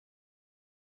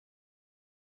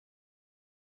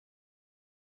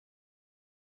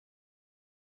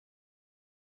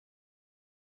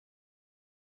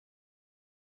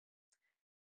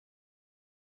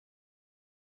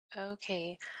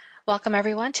Okay, welcome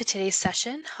everyone to today's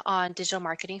session on digital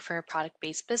marketing for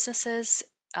product-based businesses.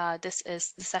 The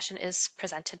session is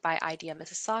presented by Idea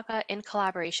Mississauga in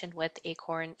collaboration with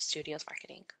Acorn Studios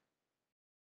Marketing.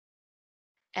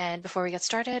 And before we get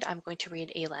started, I'm going to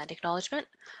read a land acknowledgement.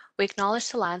 We acknowledge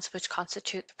the lands which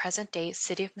constitute the present-day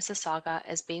City of Mississauga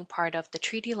as being part of the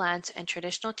treaty lands and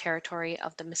traditional territory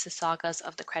of the Mississaugas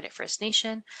of the Credit First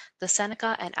Nation, the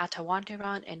Seneca and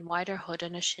Attawandaron and wider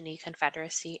Haudenosaunee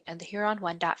Confederacy, and the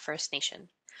Huron-Wendat First Nation.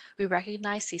 We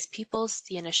recognize these peoples,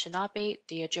 the Anishinaabe,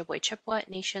 the Ojibwe-Chippewa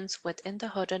nations within the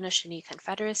Haudenosaunee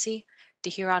Confederacy, the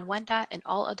Huron-Wendat, and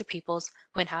all other peoples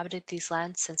who inhabited these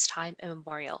lands since time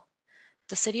immemorial.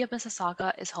 The City of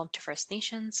Mississauga is home to First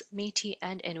Nations, Métis,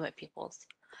 and Inuit peoples.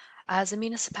 As a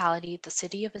municipality, the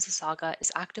City of Mississauga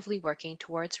is actively working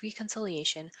towards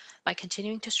reconciliation by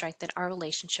continuing to strengthen our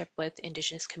relationship with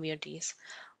Indigenous communities.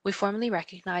 We formally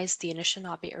recognize the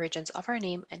Anishinaabe origins of our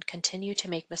name and continue to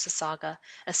make Mississauga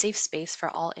a safe space for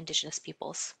all Indigenous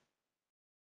peoples.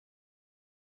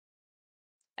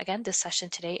 Again, this session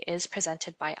today is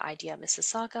presented by Idea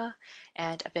Mississauga,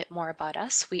 and a bit more about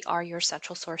us. We are your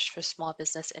central source for small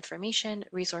business information,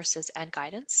 resources, and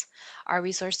guidance. Our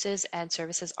resources and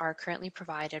services are currently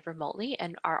provided remotely,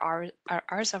 and our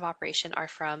hours of operation are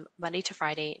from Monday to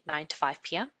Friday, 9 to 5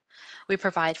 p.m. We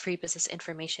provide free business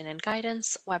information and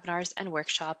guidance, webinars and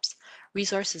workshops,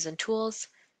 resources and tools,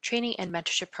 training and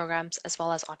mentorship programs, as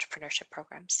well as entrepreneurship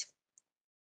programs.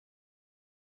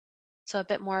 So a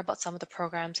bit more about some of the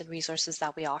programs and resources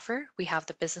that we offer. We have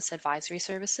the business advisory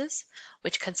services,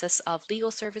 which consists of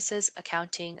legal services,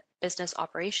 accounting, business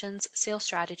operations, sales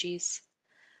strategies,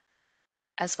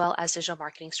 as well as digital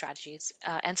marketing strategies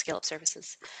and scale-up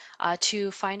services.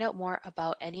 To find out more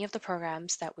about any of the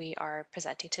programs that we are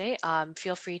presenting today,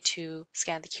 feel free to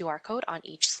scan the QR code on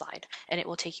each slide, and it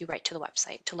will take you right to the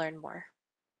website to learn more.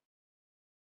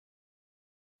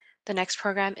 The next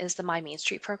program is the My Main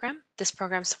Street program. This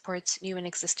program supports new and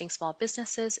existing small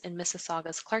businesses in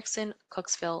Mississauga's Clarkson,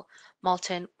 Cooksville,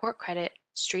 Malton, Port Credit,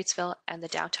 Streetsville, and the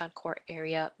downtown core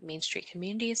area Main Street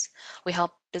communities. We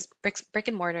help brick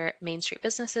and mortar Main Street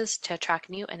businesses to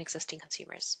attract new and existing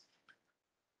consumers.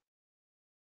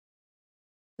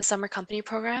 The summer company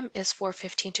program is for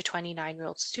 15 to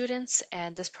 29-year-old students,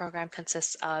 and this program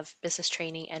consists of business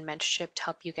training and mentorship to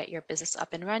help you get your business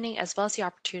up and running, as well as the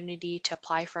opportunity to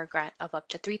apply for a grant of up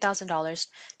to $3,000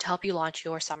 to help you launch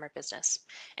your summer business.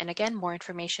 And again, more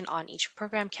information on each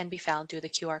program can be found through the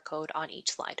QR code on each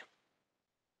slide.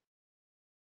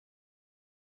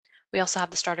 We also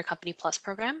have the Starter Company Plus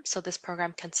program. So this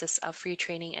program consists of free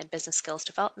training and business skills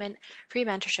development, free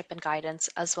mentorship and guidance,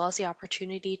 as well as the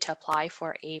opportunity to apply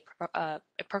for a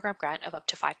program grant of up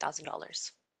to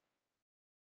 $5,000.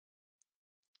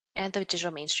 And the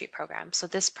Digital Main Street program. So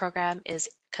this program is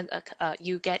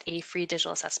you get a free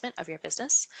digital assessment of your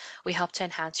business. We help to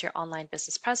enhance your online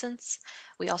business presence.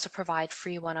 We also provide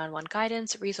free one-on-one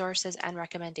guidance, resources, and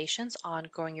recommendations on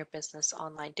growing your business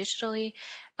online digitally.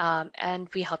 And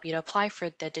we help you to apply for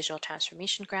the Digital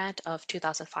Transformation Grant of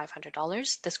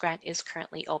 $2,500. This grant is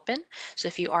currently open. So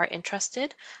if you are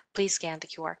interested, please scan the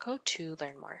QR code to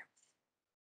learn more.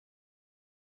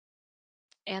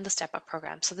 And the Step Up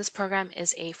program. So this program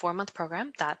is a 4-month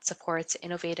program that supports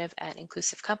innovative and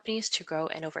inclusive companies to grow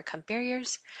and overcome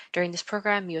barriers. During this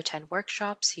program, you attend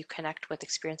workshops, you connect with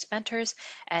experienced mentors,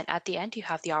 and at the end, you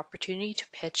have the opportunity to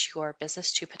pitch your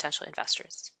business to potential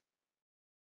investors.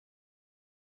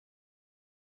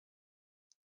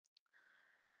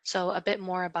 So a bit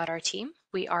more about our team.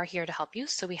 We are here to help you.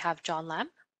 So we have John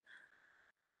Lamb.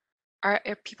 Are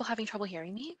people having trouble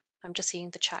hearing me? I'm just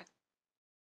seeing the chat.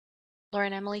 Laura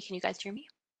and Emily, can you guys hear me?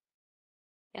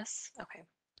 Yes? Okay.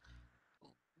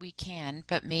 We can,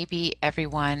 but maybe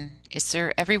is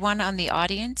there everyone on the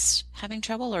audience having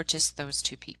trouble or just those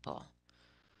two people?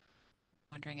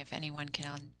 Wondering if anyone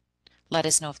can let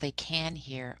us know if they can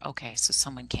hear. Okay, so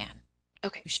someone can.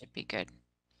 Okay. We should be good.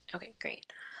 Okay, great.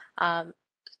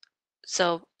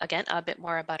 So again, a bit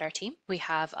more about our team. We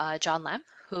have John Lamb,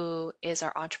 who is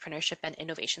our entrepreneurship and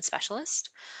innovation specialist.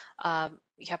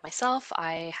 We have myself,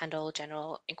 I handle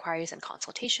general inquiries and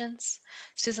consultations.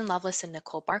 Susan Lovelace and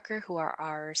Nicole Barker, who are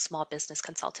our small business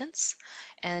consultants.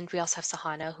 And we also have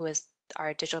Sahana, who is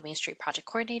our Digital Main Street project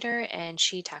coordinator, and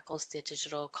she tackles the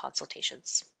digital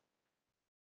consultations.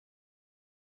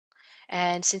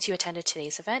 And since you attended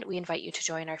today's event, we invite you to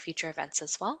join our future events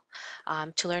as well.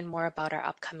 To learn more about our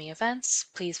upcoming events,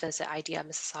 please visit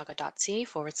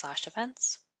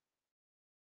ideamississauga.ca/events.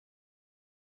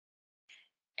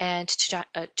 And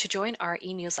to join our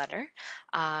e-newsletter,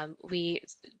 we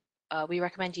we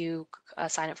recommend you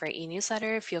sign up for our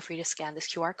e-newsletter. Feel free to scan this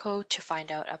QR code to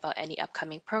find out about any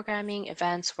upcoming programming,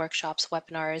 events, workshops,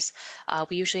 webinars.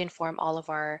 We usually inform all of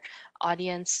our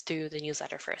audience through the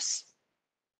newsletter first.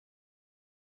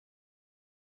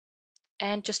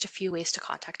 And just a few ways to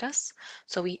contact us.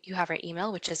 So you have our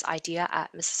email, which is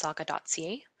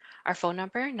idea@mississauga.ca. Our phone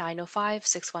number,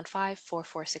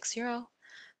 905-615-4460.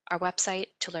 Our website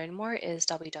to learn more is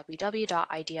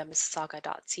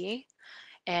www.ideamississauga.ca.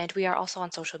 And we are also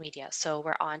on social media. So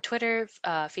we're on Twitter,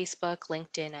 Facebook,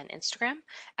 LinkedIn, and Instagram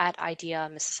at Idea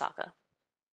Mississauga.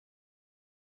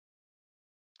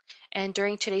 And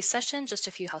during today's session, just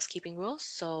a few housekeeping rules.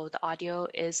 So the audio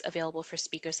is available for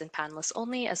speakers and panelists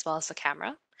only, as well as the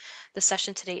camera. The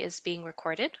session today is being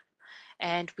recorded,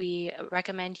 and we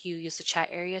recommend you use the chat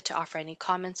area to offer any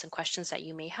comments and questions that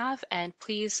you may have. And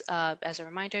please, as a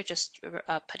reminder, just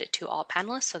put it to all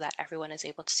panelists so that everyone is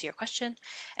able to see your question.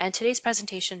 And today's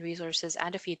presentation, resources,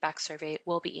 and a feedback survey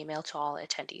will be emailed to all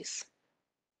attendees.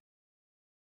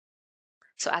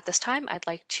 So at this time, I'd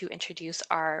like to introduce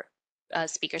our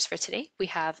speakers for today. We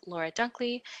have Laura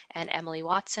Dunkley and Emily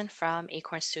Watson from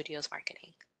Acorn Studios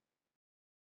Marketing.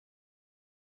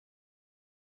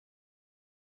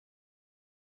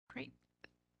 Great.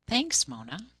 Thanks,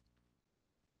 Mona.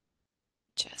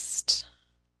 Just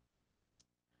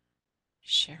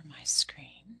share my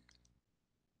screen.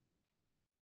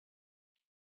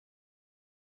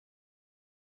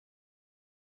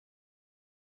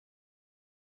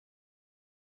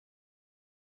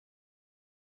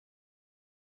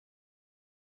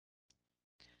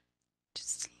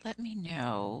 Just let me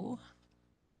know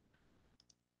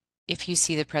if you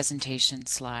see the presentation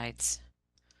slides,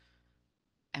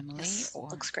 Emily, Yes, or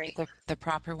looks great. the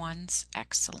proper ones.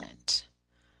 Excellent.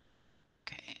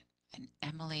 Okay, and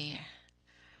Emily.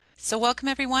 So welcome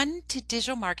everyone to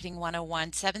Digital Marketing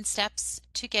 101, 7 Steps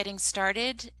to Getting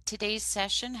Started. Today's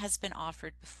session has been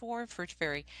offered before for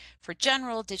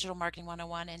general Digital Marketing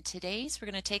 101, and today's we're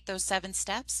going to take those 7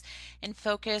 steps and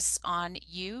focus on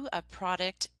you, a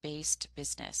product-based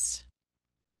business.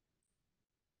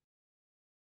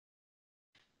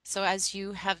 So as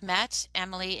you have met,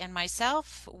 Emily and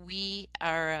myself, we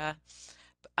are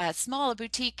a small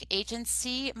boutique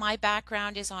agency. My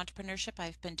background is entrepreneurship.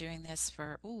 I've been doing this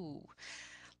for,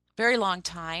 very long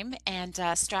time, and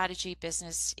strategy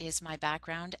business is my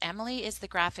background. Emily is the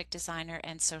graphic designer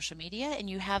and social media, and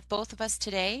you have both of us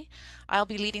today. I'll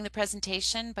be leading the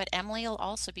presentation, but Emily will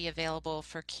also be available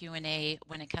for Q&A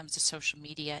when it comes to social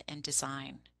media and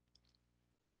design.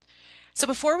 So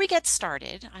before we get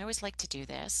started, I always like to do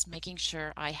this, making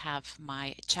sure I have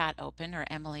my chat open, or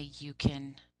Emily, you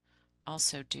can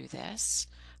also do this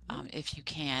if you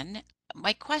can.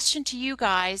 My question to you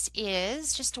guys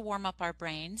is, just to warm up our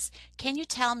brains, can you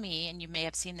tell me, and you may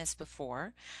have seen this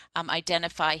before,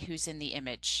 identify who's in the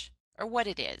image or what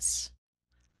it is?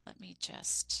 Let me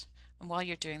just, and while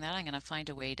you're doing that, I'm going to find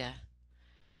a way to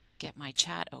get my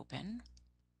chat open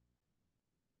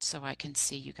so I can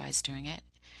see you guys doing it.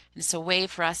 And it's a way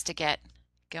for us to get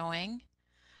going.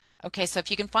 Okay, so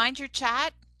if you can find your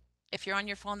chat, if you're on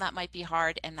your phone, that might be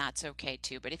hard, and that's okay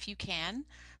too. But if you can,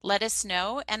 let us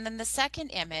know. And then the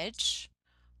second image,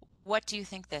 what do you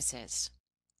think this is?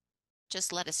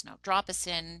 Just let us know. Drop us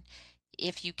in.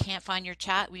 If you can't find your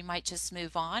chat, we might just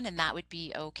move on, and that would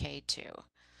be okay too.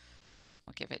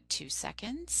 We'll give it 2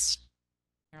 seconds.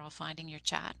 You're all finding your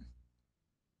chat.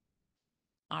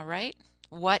 All right.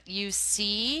 What you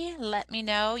see, let me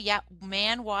know. Yeah,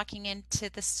 man walking into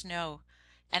the snow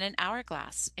and an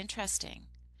hourglass. Interesting.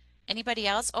 Anybody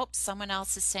else? Oh, someone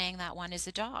else is saying that one is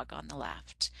a dog on the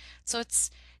left. So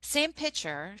it's same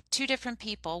picture, 2 different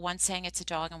people, one saying it's a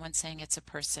dog and one saying it's a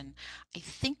person. I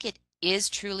think it is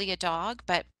truly a dog,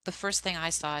 but the first thing I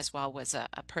saw as well was a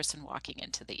person walking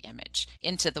into the image,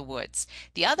 into the woods.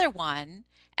 The other one,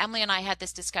 Emily and I had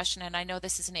this discussion, and I know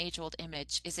this is an age-old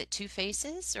image. Is it 2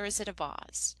 faces or is it a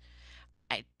vase?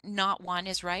 Not one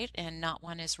is right and not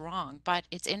one is wrong, but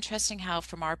it's interesting how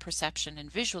from our perception and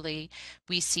visually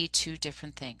we see 2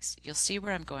 different things. You'll see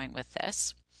where I'm going with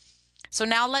this. So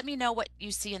now let me know what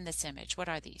you see in this image. What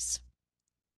are these?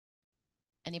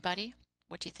 Anybody?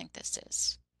 What do you think this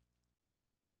is?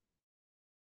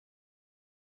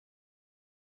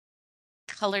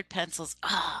 Colored pencils.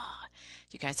 Ah,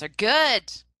 you guys are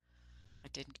good. I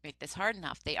didn't make this hard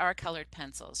enough. They are colored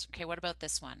pencils. Okay, what about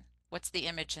this one? What's the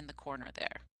image in the corner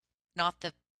there? Not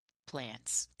the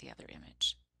plants, the other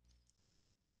image.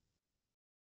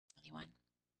 Anyone?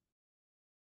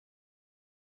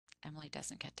 Emily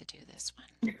doesn't get to do this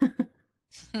one.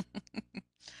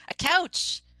 A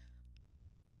couch.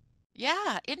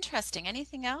 Yeah, interesting.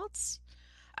 Anything else?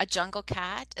 a jungle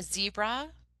cat, a zebra,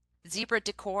 zebra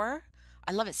decor.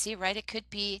 I love it. See, right? It could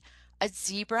be a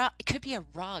zebra. It could be a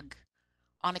rug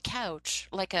on a couch,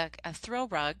 like a throw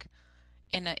rug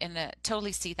in a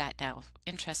totally see that now.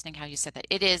 Interesting how you said that.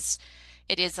 It is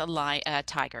a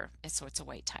tiger, so it's a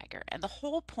white tiger. And the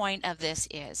whole point of this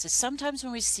is sometimes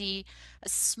when we see a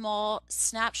small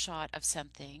snapshot of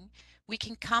something, we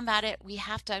can come at it, we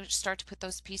have to start to put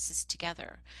those pieces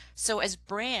together. So as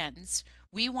brands,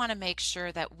 we want to make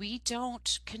sure that we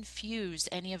don't confuse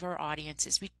any of our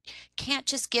audiences. We can't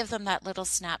just give them that little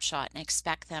snapshot and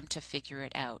expect them to figure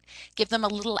it out. Give them a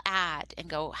little ad and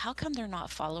go, how come they're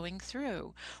not following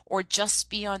through? Or just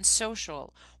be on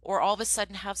social, or all of a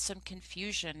sudden have some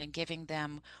confusion and giving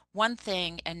them one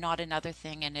thing and not another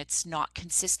thing, and it's not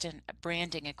consistent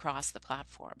branding across the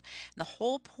platform. And the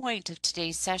whole point of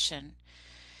today's session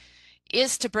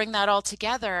is to bring that all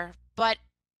together, but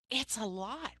it's a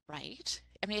lot, right?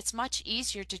 I mean, it's much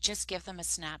easier to just give them a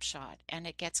snapshot and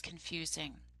it gets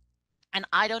confusing. And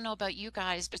I don't know about you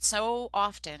guys, but so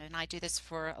often, and I do this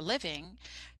for a living,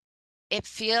 it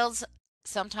feels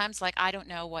sometimes like I don't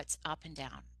know what's up and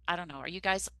down. I don't know. Are you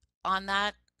guys on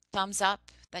that thumbs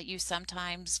up that you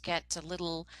sometimes get a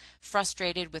little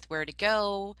frustrated with where to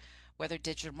go, whether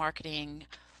digital marketing?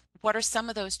 What are some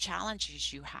of those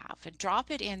challenges you have? And drop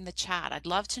it in the chat. I'd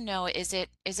love to know, is it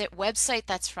website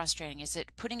that's frustrating? Is it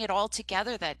putting it all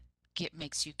together that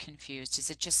makes you confused?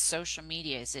 Is it just social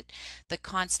media? Is it the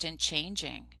constant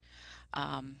changing?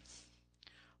 Um,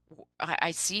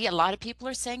 I see a lot of people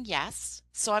are saying yes,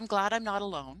 so I'm glad I'm not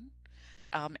alone.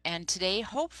 And today,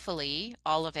 hopefully,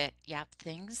 all of it, yep,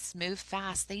 things move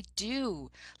fast. They do.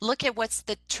 Look at what's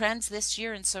the trends this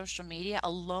year in social media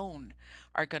alone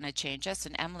are going to change us,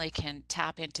 and Emily can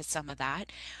tap into some of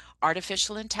that.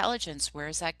 Artificial intelligence, where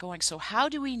is that going? So, how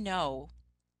do we know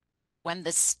when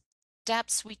the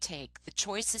steps we take, the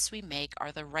choices we make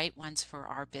are the right ones for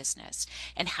our business?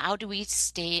 And how do we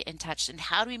stay in touch? And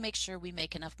how do we make sure we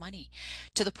make enough money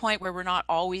to the point where we're not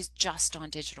always just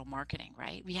on digital marketing,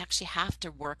 right? We actually have to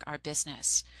work our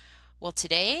business. Well,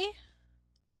 today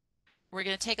we're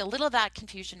going to take a little of that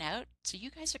confusion out. So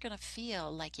you guys are going to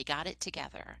feel like you got it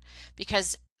together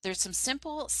because there's some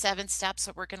simple 7 steps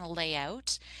that we're going to lay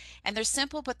out. And they're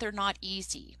simple, but they're not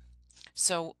easy.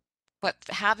 So, but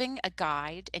having a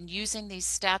guide and using these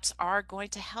steps are going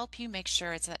to help you make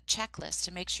sure it's a checklist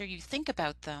to make sure you think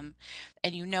about them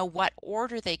and you know what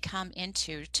order they come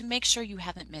into to make sure you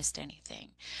haven't missed anything,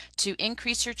 to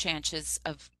increase your chances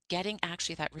of getting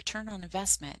actually that return on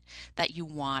investment that you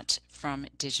want from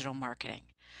digital marketing.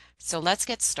 So let's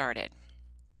get started.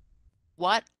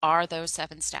 What are those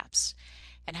 7 steps?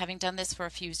 And having done this for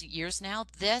a few years now,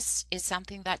 this is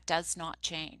something that does not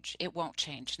change. It won't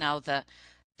change. Now, the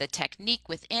technique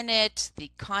within it, the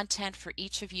content for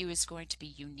each of you is going to be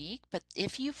unique, but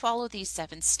if you follow these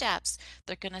 7 steps,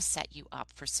 they're going to set you up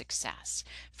for success.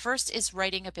 First is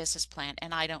writing a business plan,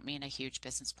 and I don't mean a huge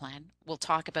business plan. We'll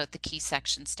talk about the key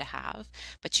sections to have,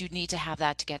 but you need to have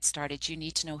that to get started. You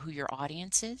need to know who your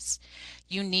audience is.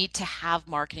 You need to have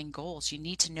marketing goals. You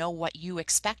need to know what you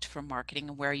expect from marketing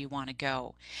and where you want to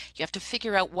go. You have to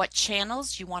figure out what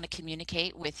channels you want to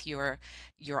communicate with your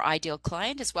ideal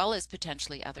client as well as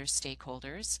potentially other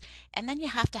stakeholders. And then you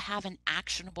have to have an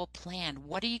actionable plan.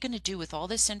 What are you going to do with all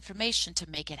this information to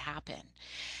make it happen?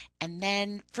 And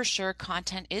then for sure,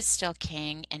 content is still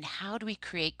king. And how do we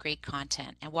create great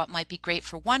content? And what might be great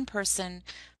for one person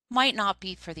might not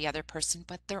be for the other person,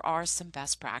 but there are some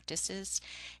best practices.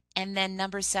 And then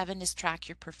number 7 is track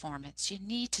your performance. You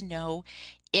need to know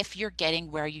if you're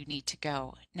getting where you need to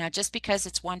go. Now, just because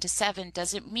it's 1 to 7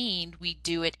 doesn't mean we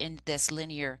do it in this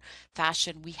linear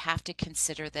fashion. We have to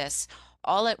consider this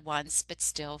all at once, but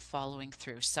still following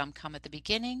through. Some come at the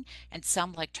beginning, and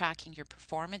some, like tracking your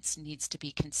performance, needs to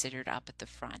be considered up at the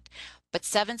front. But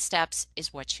 7 steps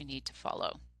is what you need to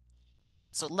follow.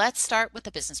 So let's start with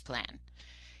the business plan.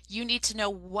 You need to know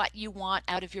what you want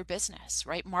out of your business,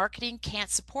 right? Marketing can't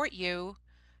support you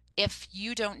if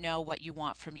you don't know what you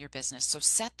want from your business. So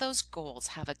set those goals,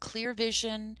 have a clear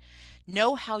vision,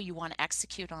 know how you want to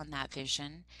execute on that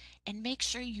vision, and make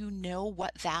sure you know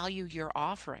what value you're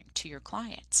offering to your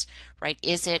clients, right?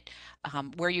 Is it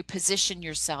where you position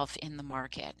yourself in the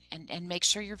market? And make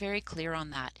sure you're very clear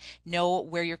on that. Know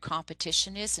where your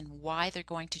competition is and why they're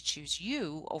going to choose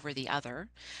you over the other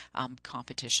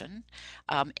competition.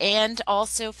 And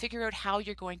also figure out how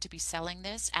you're going to be selling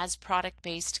this as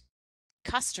product-based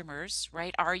customers,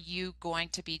 right? Are you going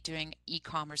to be doing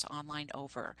e-commerce online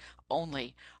over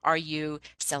only? Are you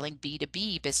selling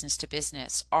B2B, business to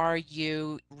business? Are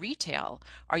you retail?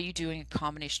 Are you doing a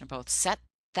combination of both? Set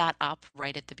that up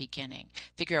right at the beginning.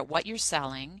 Figure out what you're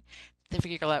selling, then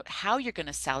figure out how you're going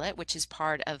to sell it, which is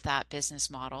part of that business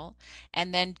model,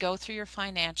 and then go through your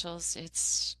financials.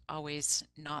 It's always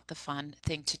not the fun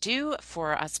thing to do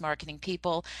for us marketing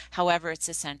people. However, it's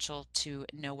essential to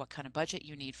know what kind of budget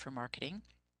you need for marketing,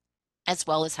 as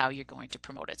well as how you're going to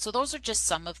promote it. So those are just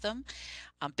some of them.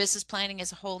 Business planning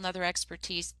is a whole nother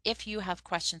expertise. If you have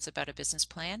questions about a business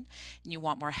plan and you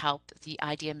want more help, the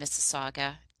Idea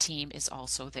Mississauga team is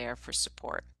also there for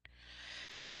support.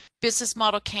 Business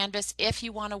model canvas, if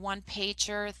you want a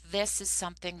one-pager, this is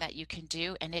something that you can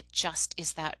do, and it just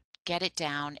is that get it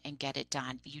down and get it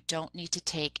done. You don't need to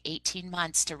take 18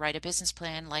 months to write a business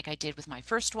plan like I did with my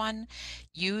first one.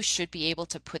 You should be able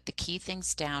to put the key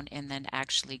things down and then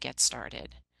actually get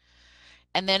started.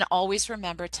 And then always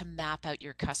remember to map out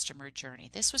your customer journey.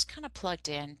 This was kind of plugged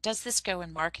in. Does this go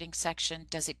in marketing section?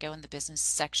 Does it go in the business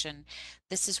section?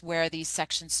 This is where these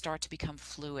sections start to become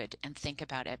fluid, and think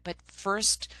about it. But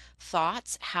first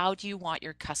thoughts, how do you want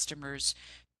your customers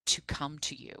to come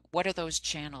to you? What are those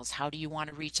channels? How do you want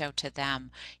to reach out to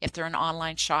them? If they're an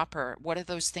online shopper, what are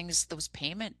those things, those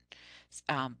payment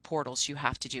portals you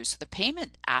have to do? So the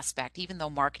payment aspect, even though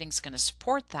marketing is going to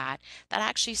support that, that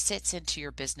actually sits into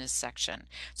your business section.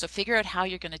 So figure out how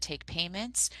you're going to take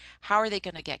payments. How are they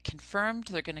going to get confirmed?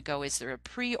 They're going to go, is there a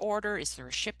pre-order? Is there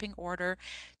a shipping order?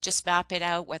 Just map it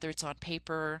out, whether it's on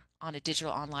paper, on a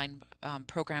digital online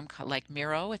program like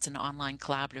Miro. It's an online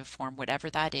collaborative form, whatever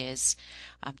that is.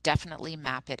 Definitely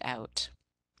map it out.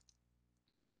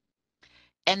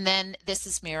 And then this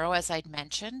is Miro, as I'd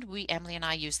mentioned. Emily and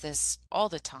I use this all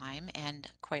the time and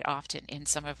quite often in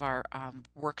some of our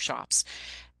workshops.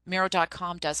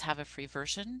 Miro.com does have a free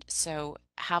version, so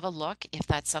have a look if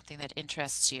that's something that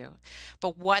interests you.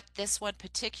 But what this one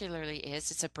particularly is,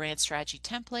 it's a brand strategy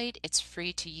template. It's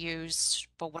free to use,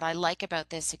 but what I like about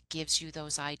this, it gives you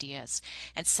those ideas.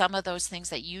 And some of those things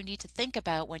that you need to think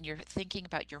about when you're thinking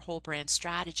about your whole brand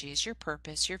strategy is your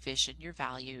purpose, your vision, your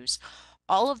values.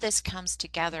 All of this comes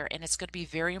together, and it's going to be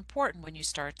very important when you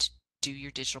start to do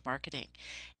your digital marketing.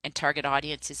 And target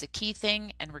audience is a key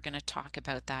thing, and we're going to talk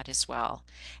about that as well.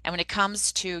 And when it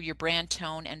comes to your brand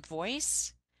tone and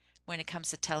voice, when it comes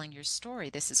to telling your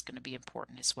story, this is going to be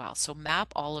important as well. So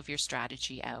map all of your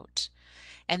strategy out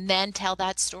and then tell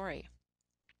that story.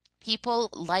 People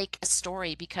like a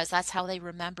story because that's how they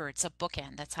remember. It's a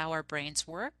bookend. That's how our brains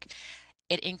work.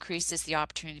 It increases the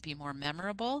opportunity to be more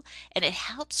memorable, and it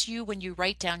helps you when you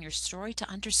write down your story to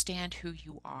understand who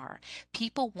you are.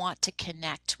 People want to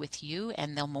connect with you,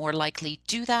 and they'll more likely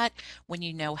do that when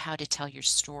you know how to tell your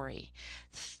story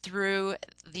through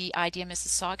the Idea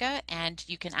Mississauga, and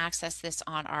you can access this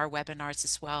on our webinars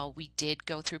as well. We did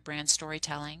go through brand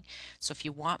storytelling, so if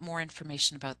you want more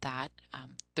information about that,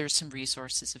 there's some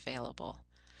resources available.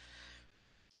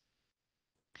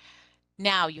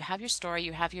 Now you have your story,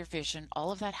 you have your vision,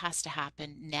 all of that has to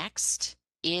happen. Next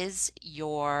is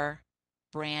your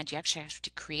brand. You actually have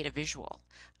to create a visual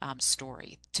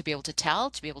story to be able to tell,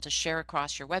 to be able to share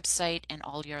across your website and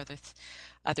all your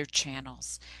other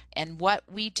channels. And what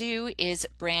we do is a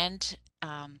brand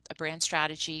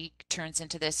strategy turns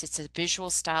into this. It's a visual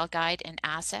style guide and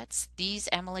assets. These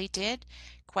Emily did.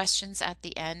 Questions at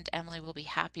the end, Emily will be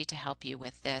happy to help you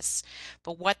with this.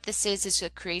 But what this is a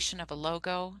creation of a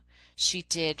logo. She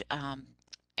did,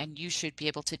 and you should be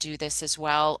able to do this as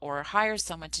well, or hire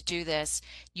someone to do this.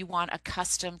 You want a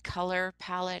custom color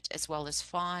palette as well as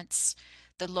fonts,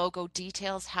 the logo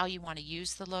details, how you want to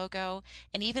use the logo,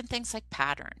 and even things like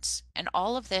patterns. And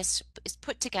all of this is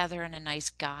put together in a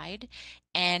nice guide,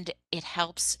 and it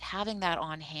helps having that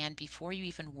on hand before you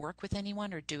even work with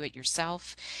anyone or do it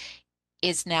yourself.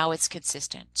 Is now it's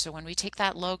consistent. So when we take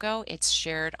that logo, it's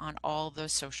shared on all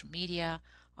those social media,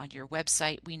 on your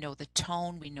website. We know the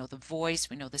tone, we know the voice,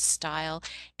 we know the style,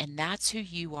 and that's who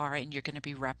you are, and you're going to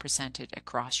be represented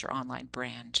across your online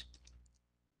brand.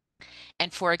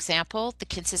 And for example, the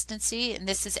consistency, and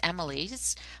this is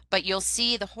Emily's, but you'll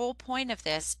see the whole point of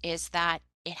this is that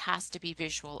it has to be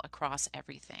visual across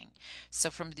everything. So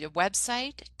from the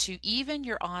website to even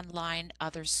your online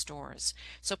other stores.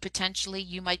 So potentially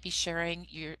you might be sharing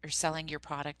your or selling your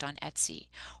product on Etsy,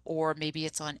 or maybe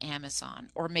it's on Amazon,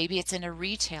 or maybe it's in a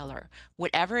retailer.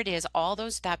 Whatever it is, all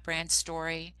those, that brand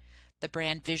story, the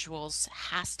brand visuals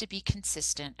has to be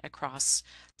consistent across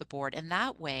the board. And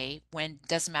that way, when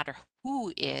doesn't matter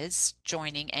who is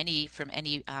joining from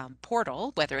any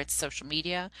portal, whether it's social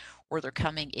media or they're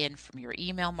coming in from your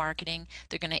email marketing,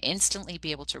 they're going to instantly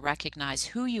be able to recognize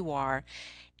who you are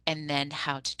and then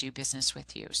how to do business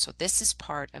with you. So this is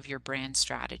part of your brand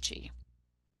strategy.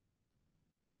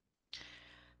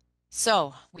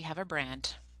 So we have a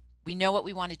brand. We know what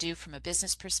we want to do from a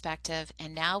business perspective,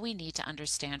 and now we need to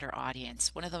understand our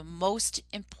audience. One of the most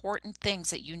important things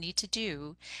that you need to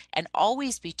do and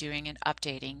always be doing and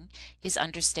updating is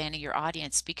understanding your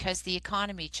audience, because the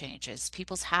economy changes,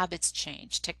 people's habits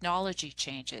change, technology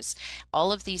changes.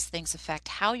 All of these things affect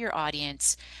how your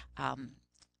audience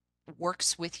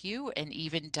works with you and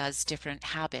even does different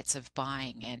habits of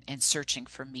buying and searching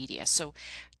for media. So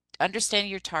understanding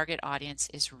your target audience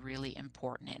is really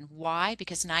important. And why?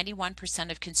 Because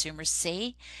 91% of consumers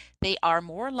say they are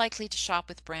more likely to shop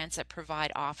with brands that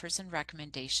provide offers and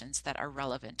recommendations that are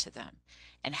relevant to them.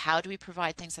 And how do we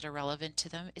provide things that are relevant to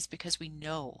them? Is because we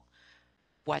know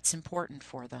what's important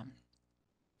for them.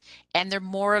 And they're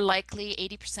more likely,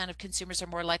 80% of consumers are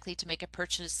more likely to make a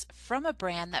purchase from a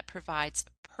brand that provides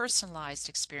personalized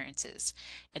experiences.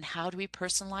 And how do we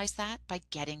personalize that? By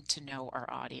getting to know our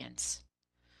audience.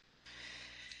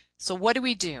 So what do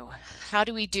we do? How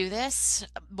do we do this?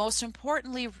 Most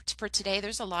importantly for today,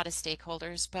 there's a lot of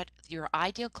stakeholders, but your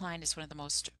ideal client is one of the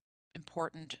most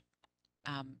important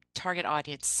target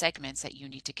audience segments that you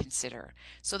need to consider.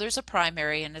 So there's a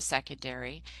primary and a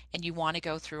secondary, and you want to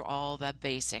go through all the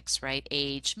basics, right?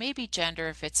 Age, maybe gender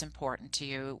if it's important to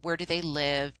you. Where do they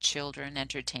live? Children,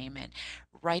 entertainment.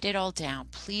 Write it all down.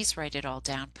 Please write it all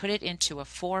down. Put it into a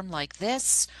form like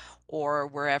this or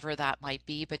wherever that might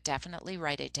be, but definitely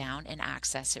write it down and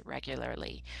access it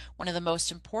regularly. One of the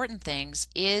most important things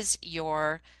is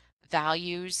your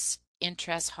values,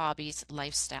 interests, hobbies,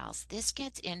 lifestyles. This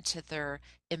gets into their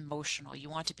emotional. You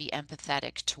want to be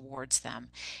empathetic towards them.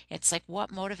 It's like what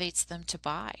motivates them to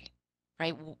buy,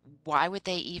 right? Why would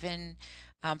they even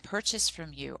purchase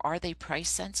from you? Are they price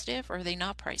sensitive or are they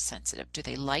not price sensitive? Do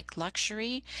they like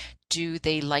luxury? Do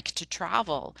they like to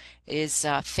travel? Is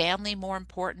family more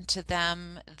important to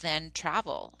them than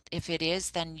travel? If it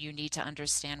is, then you need to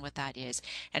understand what that is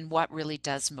and what really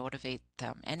does motivate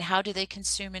them. And how do they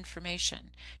consume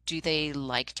information? Do they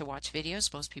like to watch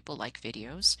videos? Most people like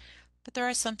videos. But there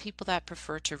are some people that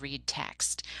prefer to read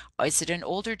text. Is it an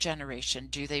older generation?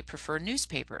 Do they prefer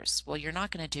newspapers? Well, you're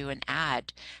not going to do an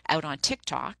ad out on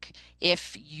TikTok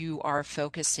if you are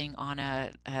focusing on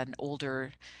an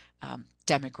older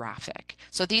demographic.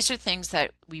 So these are things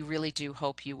that we really do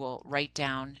hope you will write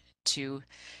down to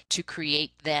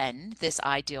create then this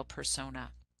ideal persona.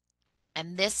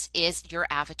 And this is your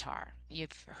avatar.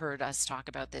 You've heard us talk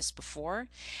about this before.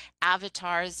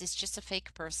 Avatars is just a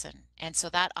fake person. And so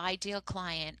that ideal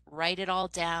client, write it all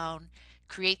down,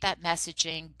 create that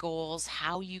messaging, goals,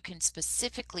 how you can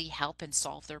specifically help and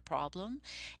solve their problem,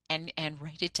 and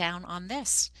write it down on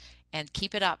this and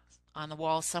keep it up on the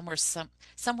wall somewhere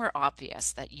somewhere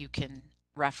obvious that you can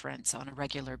reference on a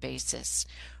regular basis.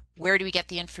 Where do we get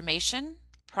the information?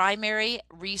 Primary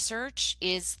research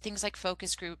is things like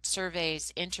focus groups,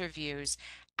 surveys, interviews.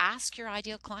 Ask your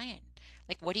ideal client,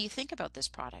 like, what do you think about this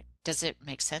product? Does it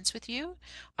make sense with you?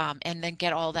 And then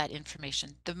get all that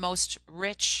information. The most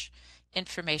rich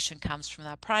information comes from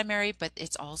that primary, but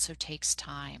it also takes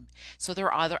time. So there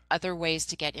are other ways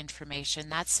to get information.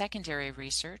 That's secondary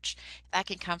research. That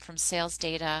can come from sales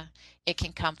data. It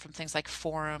can come from things like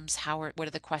forums. What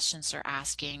are the questions they're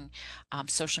asking?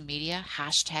 Social media,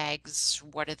 hashtags.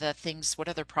 What are the things? What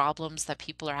are the problems that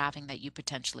people are having that you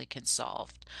potentially can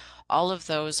solve? All of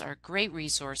those are great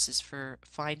resources for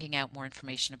finding out more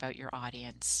information about your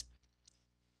audience.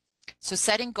 So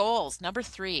setting goals. Number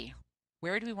 3,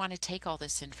 where do we want to take all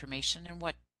this information and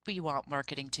what do we want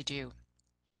marketing to do?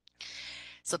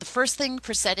 So the first thing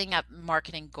for setting up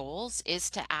marketing goals is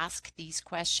to ask these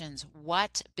questions.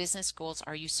 What business goals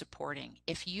are you supporting?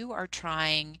 If you're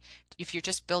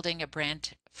just building a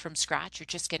brand from scratch, you're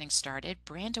just getting started,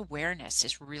 brand awareness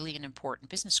is really an important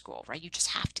business goal, right? You just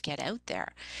have to get out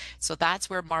there. So that's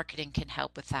where marketing can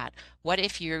help with that. What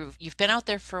if you've been out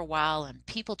there for a while and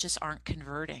people just aren't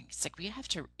converting? It's like we have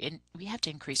to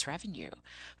increase revenue.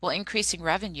 Well, increasing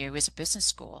revenue is a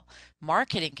business goal.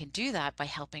 Marketing can do that by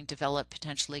helping develop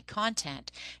potentially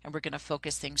content. And we're going to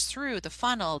focus things through the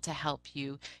funnel to help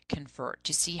you convert,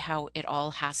 to see how it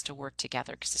all has to work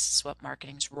together, because this is what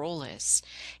marketing's role is.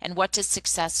 And what does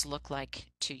success look like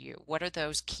to you? What are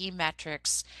those key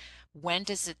metrics? When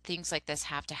does things like this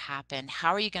have to happen?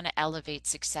 How are you going to elevate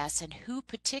success? And who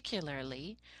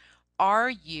particularly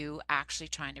are you actually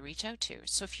trying to reach out to?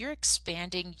 So if you're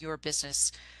expanding your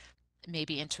business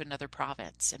maybe into another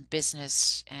province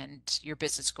and your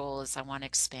business goal is I want to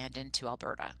expand into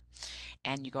Alberta.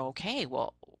 And you go, okay,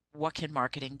 well, what can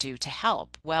marketing do to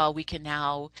help? Well, we can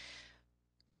now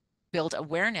build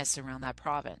awareness around that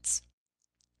province.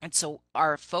 And so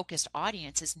our focused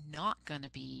audience is not going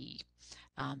to be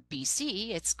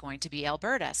BC, it's going to be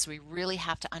Alberta. So we really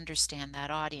have to understand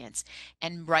that audience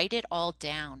and write it all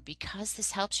down, because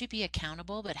this helps you be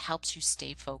accountable, but helps you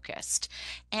stay focused.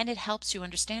 And it helps you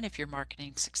understand if your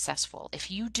marketing is successful. If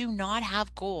you do not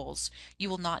have goals, you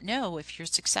will not know if you're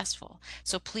successful.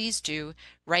 So please do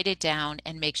write it down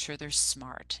and make sure they're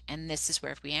smart. And this is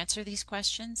where, if we answer these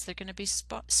questions, they're going to be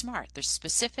smart. They're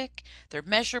specific, they're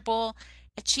measurable,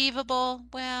 achievable.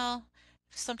 Well,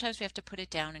 sometimes we have to put it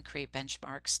down and create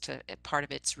benchmarks to part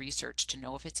of its research to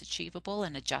know if it's achievable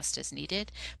and adjust as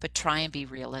needed, but try and be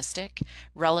realistic,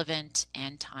 relevant,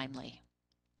 and timely.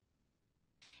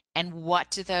 And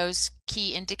what do those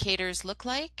key indicators look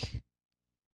like?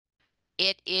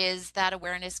 It is that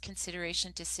awareness,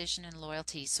 consideration, decision, and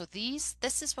loyalty. So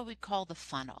this is what we call the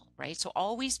funnel, right? So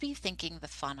always be thinking the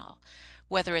funnel,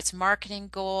 whether it's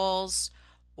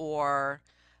or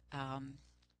um,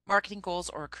 marketing goals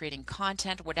or creating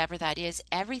content, whatever that is,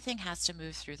 everything has to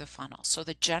move through the funnel. So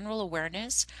the general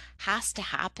awareness has to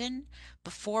happen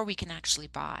before we can actually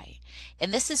buy.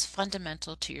 And this is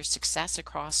fundamental to your success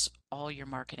across all your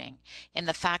marketing. And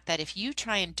the fact that if you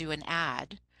try and do an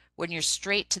ad when you're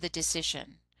straight to the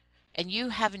decision and you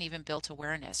haven't even built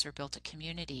awareness or built a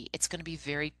community, it's going to be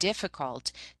very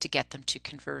difficult to get them to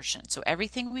conversion. So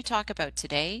everything we talk about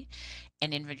today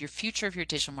and in your future of your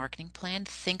digital marketing plan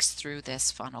thinks through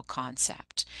this funnel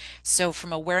concept. So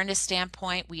from awareness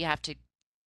standpoint, we have to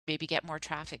maybe get more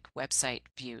traffic, website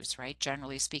views, right?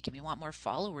 Generally speaking, we want more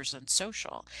followers on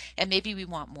social, and maybe we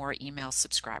want more email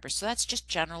subscribers. So that's just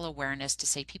general awareness to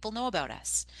say people know about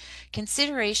us.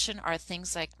 Consideration are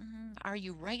things like, are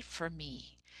you right for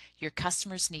me? Your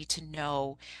customers need to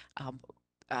know um,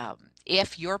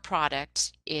 if your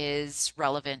product is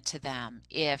relevant to them,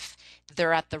 if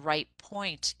they're at the right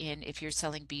point in, if you're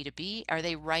selling B2B, are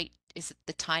they right? Is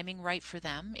the timing right for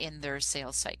them in their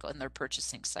sales cycle, in their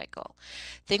purchasing cycle?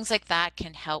 Things like that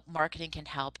can help, marketing can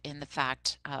help in the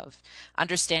fact of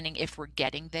understanding if we're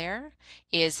getting there,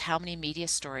 is how many media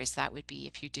stories that would be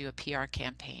if you do a PR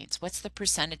campaigns. What's the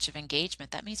percentage of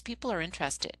engagement? That means people are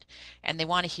interested and they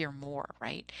want to hear more,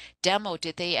 right? Demo,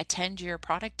 did they attend your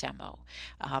product demo?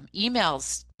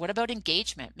 Emails, what about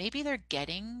engagement? Maybe they're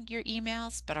getting your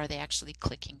emails, but are they actually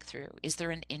clicking through? Is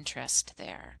there an interest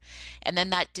there? And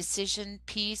then that decision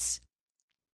piece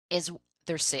is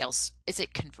their sales. Is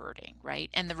it converting, right?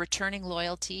 And the returning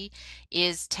loyalty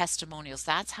is testimonials.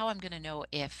 That's how I'm going to know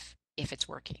if it's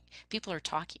working. People are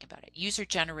talking about it. User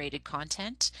generated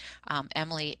content.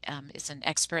 Emily is an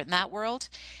expert in that world.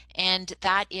 And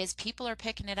that is people are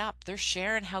picking it up. They're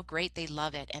sharing how great they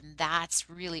love it. And that's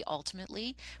really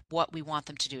ultimately what we want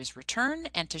them to do, is return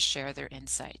and to share their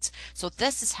insights. So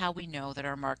this is how we know that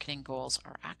our marketing goals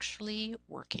are actually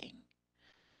working.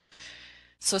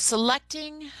 So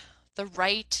selecting the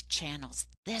right channels,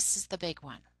 this is the big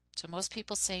one. So most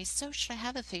people say, so should I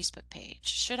have a Facebook page?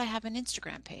 Should I have an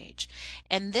Instagram page?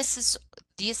 And this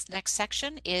next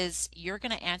section is, you're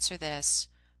going to answer this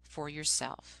for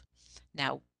yourself.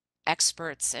 Now,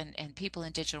 experts and people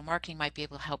in digital marketing might be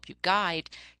able to help you guide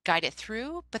it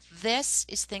through, but this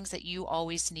is things that you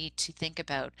always need to think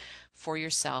about for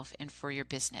yourself and for your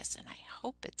business. And I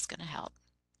hope it's going to help.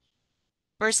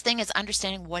 First thing is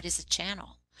understanding what is a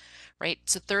channel, right?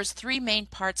 So there's three main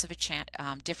parts of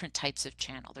a different types of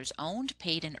channel. There's owned,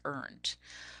 paid, and earned.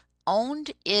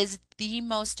 Owned is the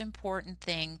most important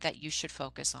thing that you should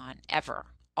focus on ever,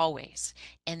 always.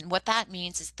 And what that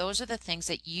means is those are the things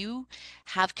that you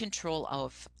have control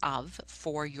of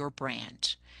for your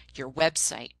brand, your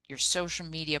website, your social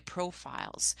media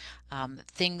profiles,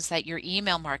 things that your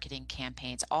email marketing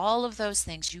campaigns, all of those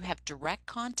things, you have direct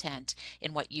content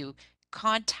in what you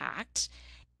contact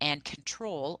and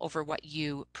control over what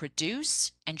you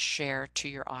produce and share to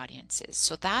your audiences.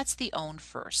 So that's the own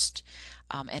first.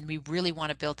 And we really want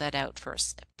to build that out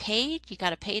first. Paid, you got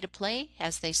to pay to play,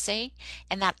 as they say,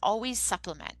 and that always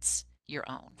supplements your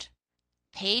owned.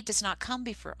 Paid does not come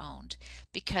before owned,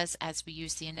 because as we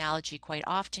use the analogy quite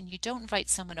often, you don't invite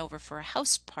someone over for a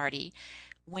house party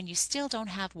when you still don't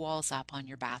have walls up on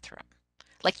your bathroom.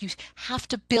 Like, you have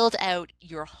to build out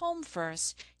your home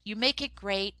first. You make it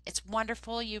great. It's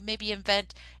wonderful. You maybe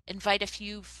invite a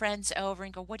few friends over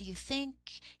and go, what do you think?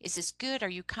 Is this good? Are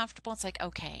you comfortable? It's like,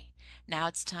 okay, now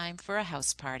it's time for a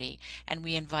house party. And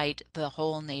we invite the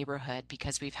whole neighborhood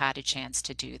because we've had a chance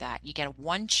to do that. You get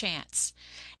one chance,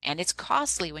 and it's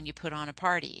costly when you put on a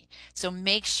party. So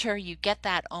make sure you get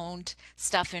that owned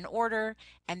stuff in order,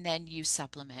 and then you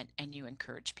supplement and you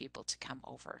encourage people to come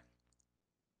over.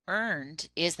 Earned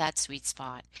is that sweet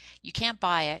spot. You can't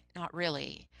buy it, not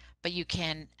really, but you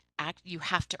can act, you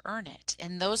have to earn it.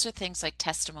 And those are things like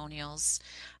testimonials,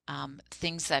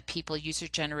 things that people,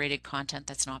 user-generated content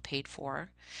that's not paid for,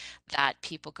 that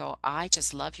people go, I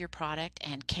just love your product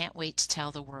and can't wait to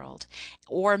tell the world.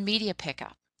 Or media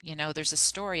pickup. You know, there's a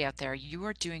story out there. You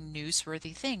are doing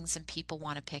newsworthy things and people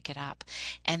want to pick it up.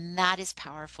 And that is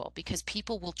powerful because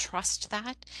people will trust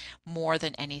that more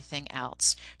than anything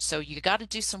else. So you got to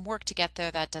do some work to get there.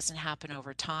 That doesn't happen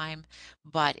over time,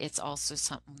 but it's also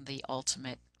something, the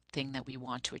ultimate thing that we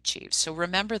want to achieve. So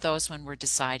remember those when we're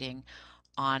deciding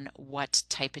on what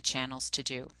type of channels to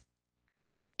do.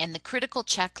 And the critical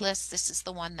checklist, this is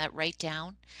the one that write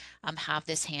down, have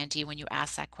this handy when you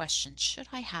ask that question, should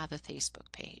I have a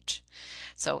Facebook page?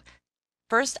 So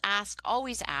first ask,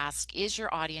 always ask, is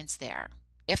your audience there?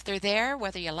 If they're there,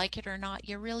 whether you like it or not,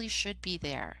 you really should be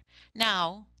there.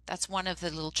 Now, that's one of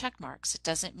the little check marks. It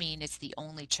doesn't mean it's the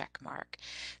only check mark.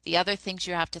 The other things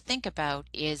you have to think about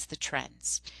is the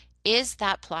trends. Is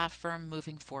that platform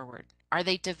moving forward? Are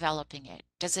they developing it?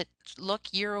 Does it look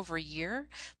year over year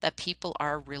that people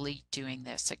are really doing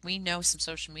this? Like we know some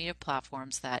social media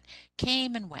platforms that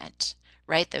came and went,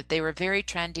 right? That they were very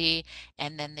trendy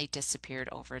and then they disappeared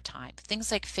over time.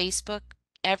 Things like Facebook,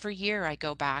 every year I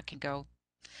go back and go,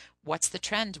 what's the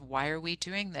trend? Why are we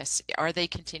doing this? Are they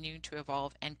continuing to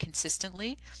evolve? And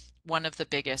consistently, one of the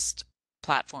biggest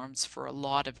platforms for a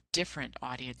lot of different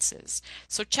audiences.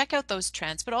 So check out those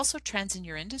trends, but also trends in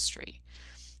your industry,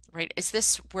 right? Is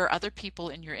this where other people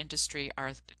in your industry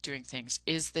are doing things?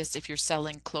 Is this if you're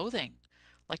selling clothing?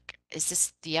 Like, is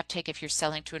this the uptake if you're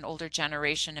selling to an older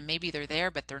generation and maybe they're there,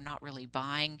 but they're not really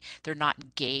buying, they're not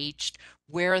engaged?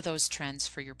 Where are those trends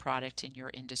for your product in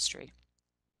your industry?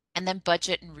 And then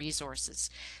budget and resources.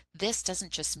 This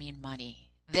doesn't just mean money.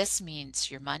 This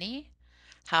means your money,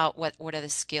 what are the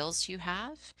skills you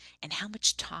have, and how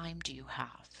much time do you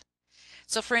have?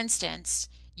 So for instance,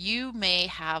 you may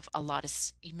have a lot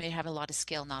of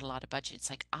skill, not a lot of budget. It's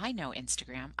like, I know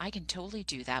Instagram. I can totally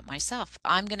do that myself.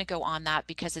 I'm going to go on that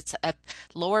because it's a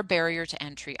lower barrier to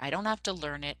entry. I don't have to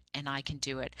learn it and I can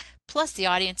do it. Plus the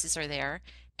audiences are there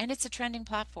and it's a trending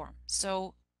platform.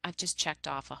 So I've just checked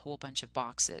off a whole bunch of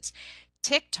boxes.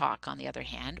 TikTok, on the other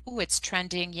hand, oh, it's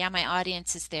trending. Yeah, my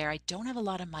audience is there. I don't have a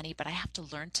lot of money, but I have to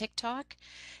learn TikTok.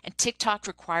 And TikTok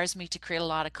requires me to create a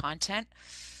lot of content.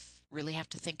 Really have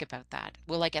to think about that.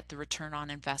 Will I get the return on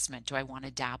investment? Do I want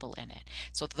to dabble in it?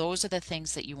 So those are the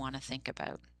things that you want to think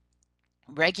about.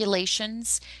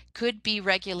 Regulations could be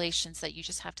regulations that you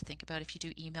just have to think about if you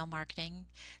do email marketing.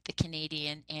 The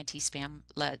Canadian anti-spam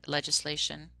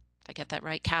legislation, if I get that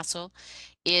right, Castle,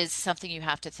 is something you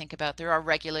have to think about. There are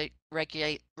regulations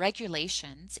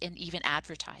in even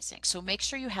advertising. So make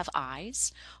sure you have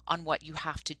eyes on what you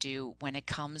have to do when it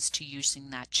comes to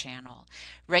using that channel.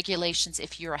 Regulations,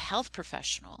 if you're a health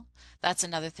professional, that's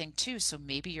another thing too. So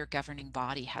maybe your governing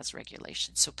body has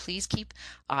regulations. So please keep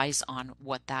eyes on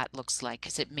what that looks like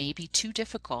because it may be too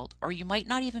difficult or you might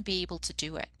not even be able to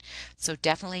do it. So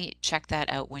definitely check that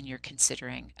out when you're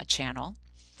considering a channel.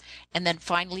 And then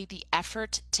finally, the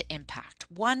effort to impact.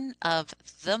 One of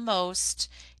the most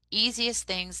easiest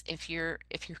things if you're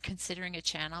considering a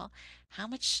channel, how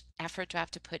much effort do I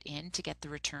have to put in to get the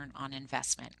return on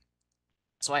investment?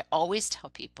 So I always tell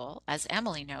people, as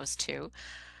Emily knows too,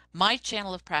 my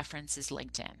channel of preference is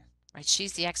LinkedIn, right?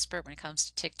 She's the expert when it comes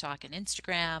to TikTok and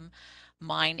Instagram.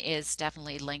 Mine is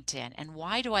definitely LinkedIn. And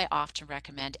why do I often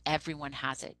recommend everyone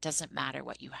has it? Doesn't matter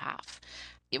what you have.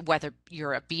 Whether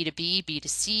you're a B2B,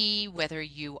 B2C, whether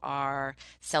you are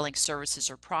selling services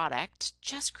or product,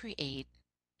 just create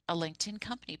a LinkedIn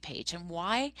company page. And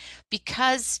why?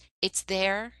 Because it's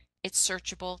there, it's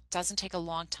searchable, doesn't take a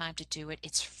long time to do it,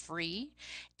 it's free,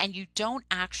 and you don't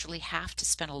actually have to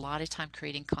spend a lot of time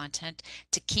creating content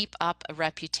to keep up a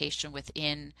reputation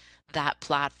within that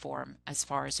platform as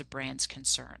far as a brand's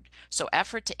concerned. So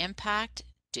effort to impact,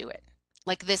 do it.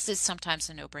 Like this is sometimes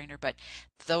a no-brainer, but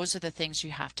those are the things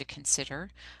you have to consider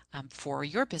for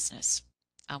your business.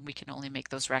 We can only make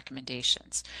those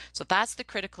recommendations. So that's the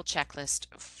critical checklist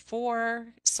for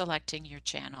selecting your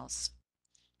channels.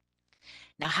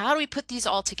 Now, how do we put these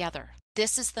all together?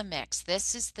 This is the mix.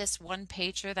 This is this one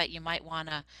pager that you might want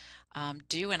to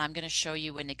do, and I'm going to show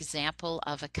you an example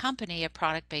of a company, a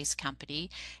product-based company,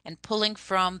 and pulling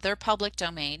from their public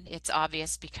domain. It's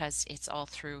obvious because it's all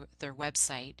through their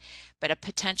website, but a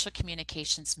potential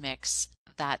communications mix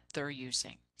that they're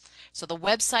using. So the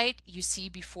website you see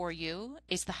before you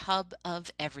is the hub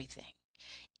of everything.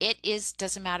 It is,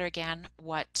 doesn't matter again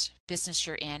what business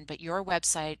you're in, but your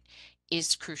website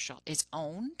is crucial. It's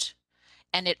owned,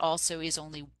 and it also is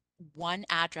only one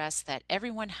address that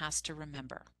everyone has to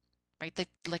remember. right?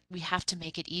 Like we have to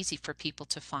make it easy for people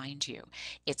to find you.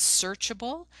 It's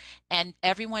searchable, and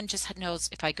everyone just knows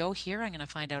if I go here, I'm going to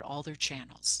find out all their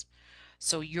channels.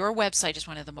 So your website is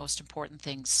one of the most important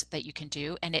things that you can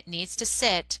do, and it needs to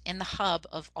sit in the hub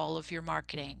of all of your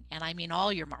marketing. And I mean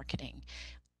all your marketing,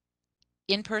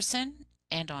 in person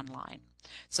and online.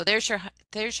 So there's your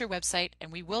website,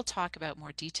 and we will talk about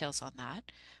more details on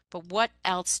that. But what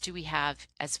else do we have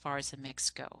as far as the mix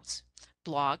goes?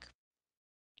 Blog.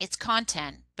 It's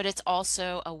content, but it's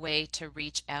also a way to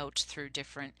reach out through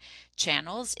different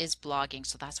channels is blogging.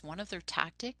 So that's one of their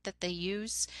tactic that they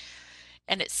use,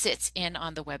 and it sits in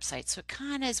on the website. So it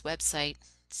kind of is website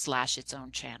slash its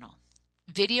own channel.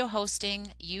 Video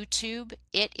hosting, YouTube,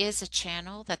 it is a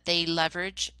channel that they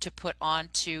leverage to put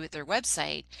onto their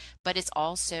website, but it's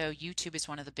also, YouTube is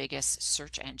one of the biggest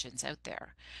search engines out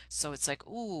there. So it's like,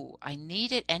 ooh, I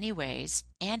need it anyways,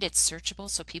 and it's searchable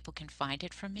so people can find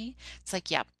it from me. It's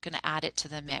like, yep, going to add it to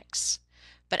the mix.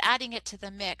 But adding it to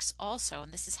the mix also,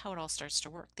 and this is how it all starts to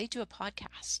work, they do a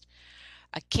podcast,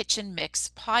 a kitchen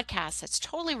mix podcast that's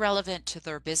totally relevant to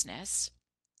their business.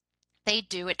 They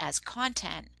do it as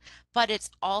content, but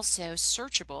it's also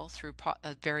searchable through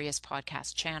various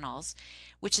podcast channels,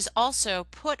 which is also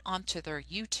put onto their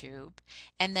YouTube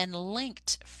and then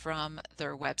linked from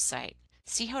their website.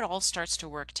 See how it all starts to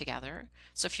work together?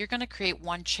 So if you're going to create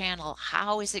one channel,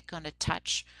 how is it going to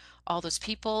touch all those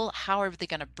people? How are they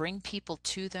going to bring people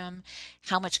to them?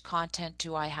 How much content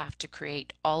do I have to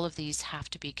create? All of these have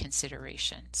to be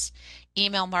considerations.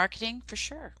 Email marketing, for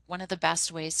sure. One of the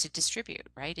best ways to distribute,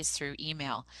 right, is through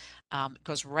email. It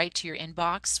goes right to your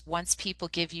inbox. Once people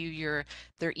give you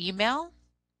their email,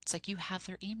 it's like you have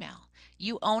their email.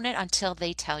 You own it until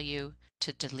they tell you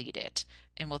to delete it.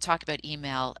 And we'll talk about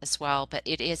email as well, but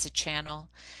it is a channel.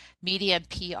 Media and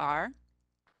PR.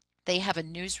 They have a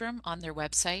newsroom on their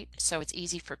website, so it's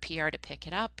easy for PR to pick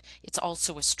it up. It's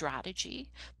also a strategy,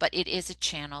 but it is a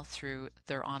channel through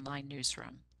their online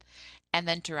newsroom. And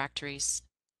then directories.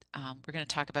 We're going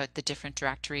to talk about the different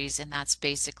directories, and that's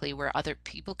basically where other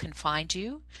people can find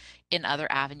you in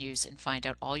other avenues and find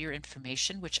out all your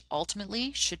information, which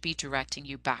ultimately should be directing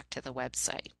you back to the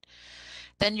website.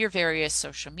 Then your various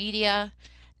social media.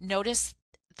 Notice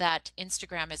that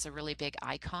Instagram is a really big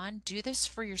icon. Do this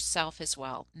for yourself as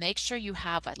well. Make sure you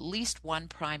have at least one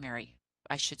primary,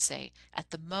 I should say.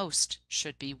 At the most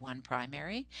should be one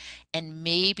primary, and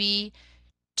maybe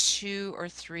two or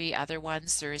three other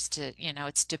ones.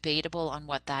 It's debatable on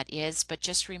what that is, but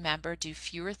just remember, do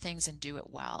fewer things and do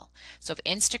it well. So if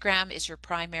Instagram is your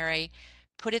primary,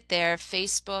 put it there.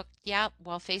 Facebook, yeah,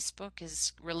 well, Facebook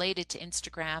is related to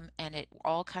Instagram and it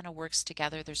all kind of works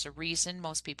together. There's a reason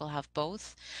most people have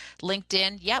both.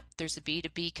 LinkedIn, yep, there's a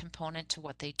B2B component to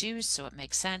what they do, so it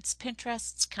makes sense.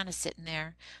 Pinterest's kind of sitting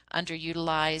there,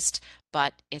 underutilized,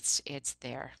 but it's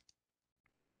there.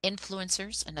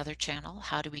 Influencers, another channel.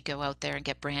 How do we go out there and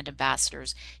get brand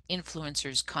ambassadors,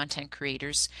 influencers, content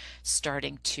creators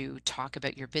starting to talk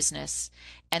about your business?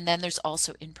 And then there's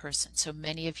also in person. So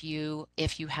many of you,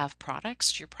 if you have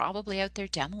products, you're probably out there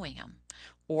demoing them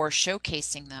or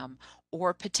showcasing them,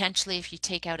 or potentially if you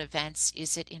take out events,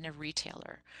 is it in a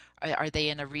retailer? Are they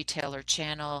in a retailer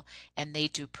channel and they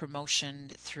do promotion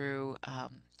through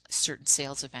certain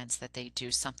sales events that they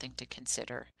do? Something to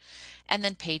consider. And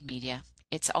then paid media.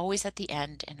 It's always at the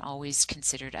end and always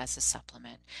considered as a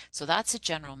supplement. So that's a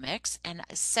general mix and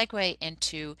a segue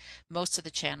into most of the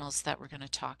channels that we're going to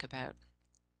talk about.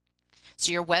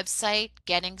 So your website,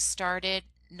 getting started,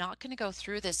 not going to go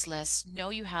through this list. Know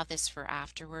you have this for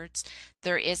afterwards.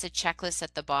 There is a checklist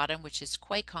at the bottom, which is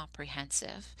quite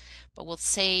comprehensive, but we'll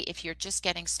say if you're just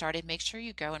getting started, make sure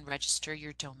you go and register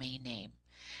your domain name.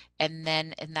 And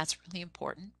that's really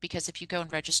important because if you go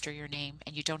and register your name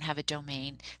and you don't have a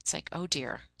domain, it's like, oh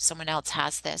dear, someone else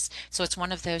has this. So it's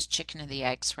one of those chicken and the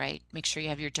eggs, right? Make sure you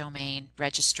have your domain,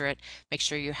 register it, make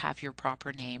sure you have your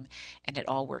proper name, and it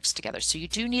all works together. So you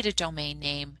do need a domain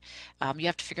name. You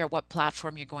have to figure out what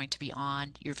platform you're going to be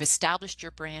on. You've established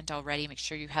your brand already. Make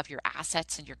sure you have your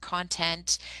assets and your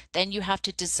content. Then you have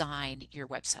to design your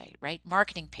website, right?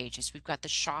 Marketing pages. We've got the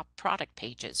shop product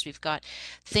pages. We've got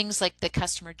things like the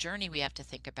customer journey we have to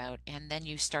think about, and then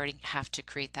you starting have to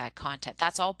create that content.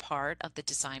 That's all part of the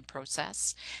design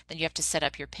process. Then you have to set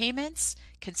up your payments,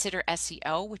 consider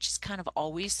SEO, which is kind of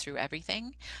always through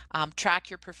everything. Track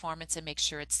your performance and make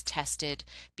sure it's tested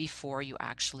before you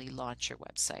actually launch your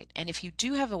website. And if you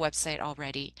do have a website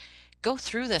already, go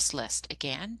through this list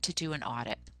again to do an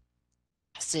audit.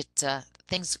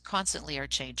 Things constantly are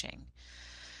changing.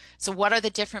 So what are the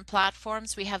different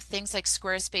platforms? We have things like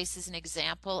Squarespace as an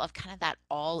example of kind of that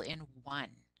all-in-one,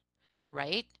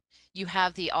 right? You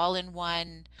have the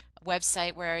all-in-one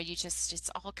website where you just,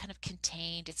 it's all kind of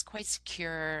contained, it's quite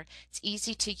secure, it's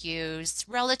easy to use, it's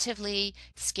relatively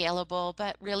scalable,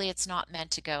 but really it's not meant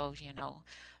to go,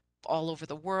 all over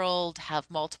the world, have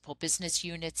multiple business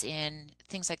units in,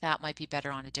 things like that might be better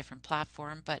on a different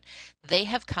platform, but they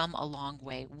have come a long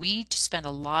way. We spend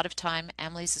a lot of time,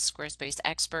 Emily's a Squarespace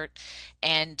expert,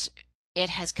 and it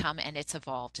has come and it's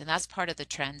evolved. And that's part of the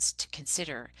trends to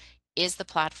consider. Is the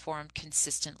platform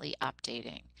consistently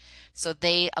updating? So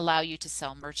they allow you to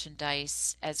sell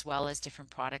merchandise as well as different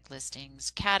product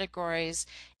listings, categories,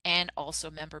 and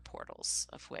also member portals,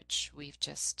 of which we've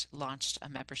just launched a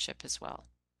membership as well.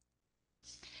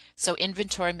 So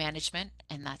inventory management,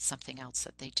 and that's something else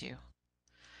that they do.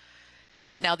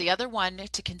 Now, the other one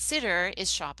to consider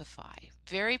is Shopify.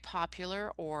 Very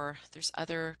popular, or there's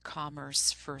other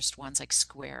commerce first ones like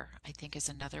Square, I think is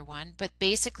another one. But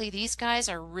basically, these guys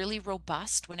are really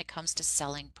robust when it comes to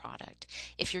selling product.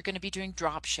 If you're going to be doing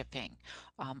drop shipping,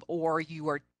 or you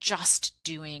are just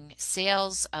doing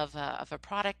sales of a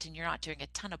product and you're not doing a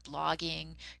ton of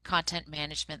blogging, content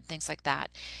management, things like that,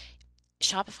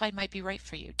 Shopify might be right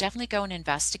for you. Definitely go and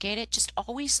investigate it. Just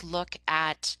always look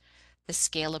at the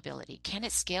scalability. Can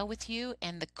it scale with you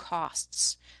and the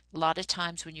costs? A lot of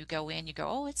times when you go in, you go,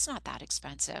 oh, it's not that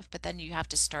expensive, but then you have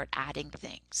to start adding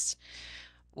things.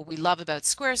 What we love about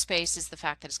Squarespace is the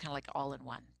fact that it's kind of like all in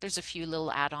one. There's a few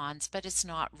little add-ons, but it's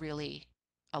not really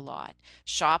a lot.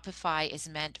 Shopify is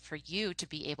meant for you to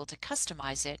be able to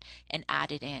customize it and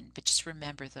add it in. But just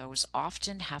remember, those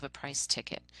often have a price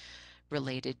ticket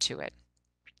related to it.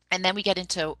 And then we get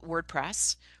into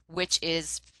WordPress, which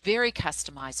is very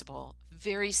customizable,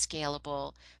 very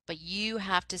scalable, but you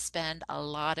have to spend a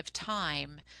lot of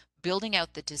time building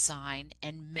out the design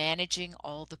and managing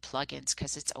all the plugins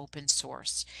because it's open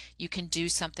source. You can do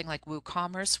something like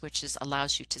WooCommerce, which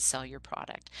allows you to sell your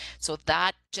product. So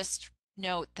that, just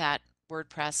note that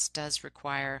WordPress does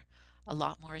require a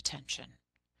lot more attention.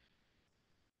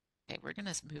 Okay, we're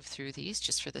going to move through these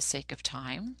just for the sake of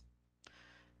time.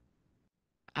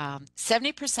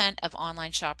 70% of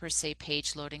online shoppers say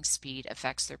page loading speed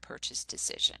affects their purchase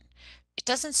decision. It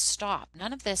doesn't stop.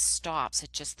 None of this stops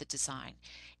at just the design.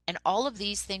 And all of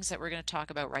these things that we're going to talk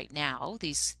about right now,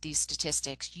 these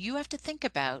statistics, you have to think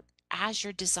about as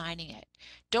you're designing it.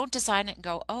 Don't design it and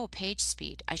go, oh, page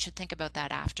speed. I should think about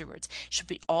that afterwards. It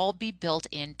should all be built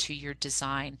into your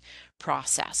design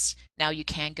process. Now you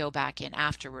can go back in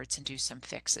afterwards and do some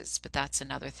fixes, but that's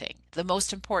another thing. The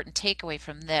most important takeaway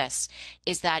from this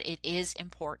is that it is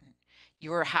important.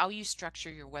 How you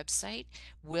structure your website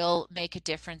will make a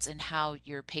difference in how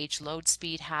your page load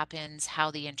speed happens, how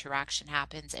the interaction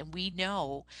happens, and we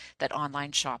know that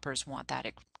online shoppers want that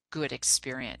good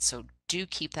experience. So do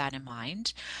keep that in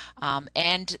mind.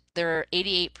 And there are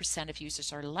 88% of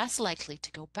users are less likely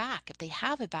to go back if they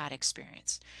have a bad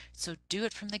experience. So do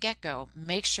it from the get-go.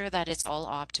 Make sure that it's all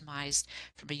optimized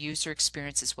from a user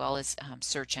experience as well as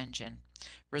search engine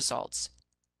results.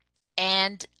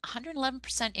 And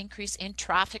 111% increase in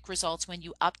traffic results when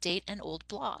you update an old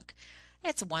blog.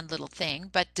 It's one little thing,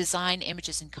 but design,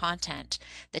 images, and content.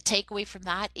 The takeaway from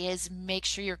that is make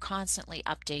sure you're constantly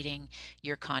updating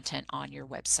your content on your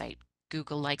website.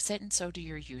 Google likes it, and so do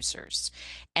your users.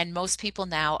 And most people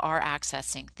now are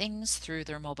accessing things through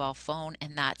their mobile phone,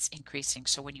 and that's increasing.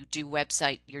 So when you do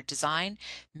website your design,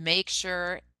 make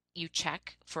sure you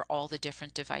check for all the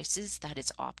different devices that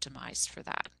it's optimized for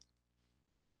that.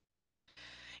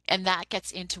 And that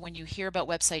gets into when you hear about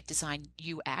website design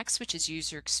UX, which is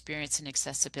user experience and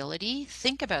accessibility.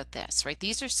 Think about this, right?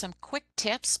 These are some quick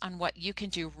tips on what you can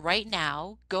do right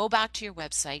now. Go back to your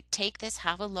website, take this,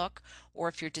 have a look, or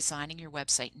if you're designing your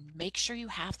website, make sure you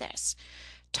have this.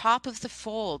 Top of the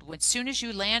fold, when soon as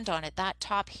you land on it, that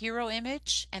top hero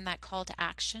image and that call to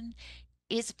action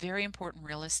is very important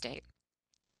real estate.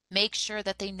 Make sure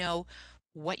that they know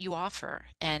what you offer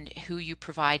and who you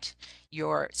provide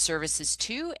your services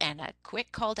to, and a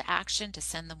quick call to action to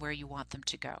send them where you want them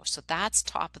to go. So that's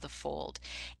top of the fold.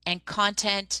 And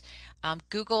content,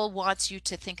 Google wants you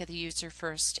to think of the user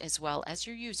first as well as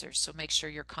your users. So make sure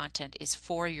your content is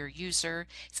for your user.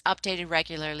 It's updated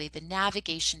regularly. The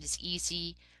navigation is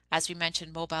easy. As we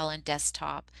mentioned, mobile and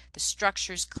desktop. The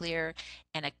structure is clear,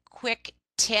 and a quick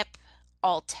tip,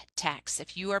 alt text.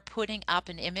 If you are putting up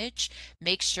an image,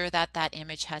 make sure that that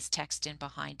image has text in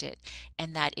behind it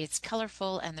and that it's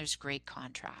colorful and there's great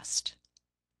contrast.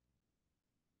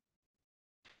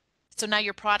 So now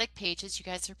your product pages, you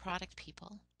guys are product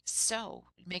people. So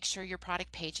make sure your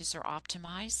product pages are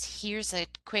optimized. Here's a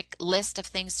quick list of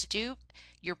things to do.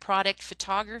 Your product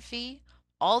photography,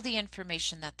 all the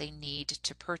information that they need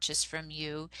to purchase from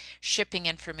you, shipping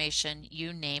information,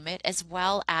 you name it, as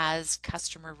well as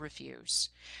customer reviews.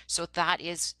 So that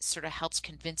is sort of helps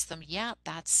convince them, yeah,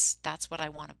 that's what I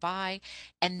want to buy.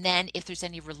 And then if there's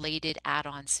any related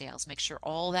add-on sales, make sure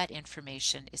all that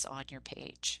information is on your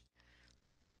page.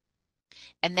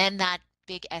 And then that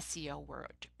big SEO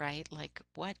word, right? Like,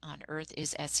 what on earth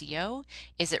is SEO?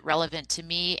 Is it relevant to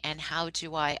me? And how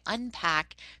do I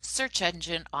unpack search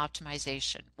engine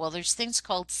optimization? Well, there's things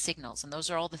called signals, and those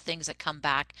are all the things that come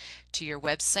back to your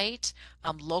website.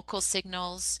 Local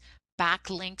signals,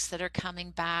 backlinks that are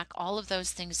coming back, all of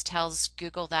those things tells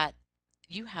Google that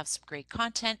you have some great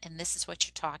content and this is what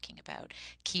you're talking about.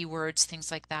 Keywords,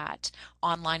 things like that.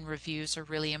 Online reviews are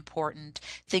really important,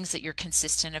 things that you're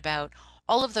consistent about,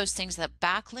 all of those things, that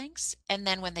backlinks. And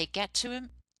then when they get to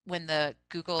him, when the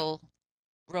Google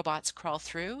robots crawl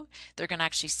through, they're going to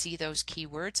actually see those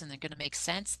keywords and they're going to make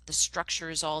sense. The structure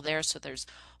is all there. So there's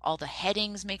all the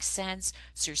headings make sense.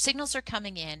 So your signals are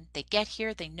coming in, they get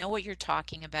here, they know what you're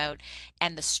talking about,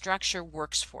 and the structure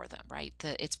works for them, right?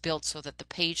 It's built so that the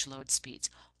page load speeds.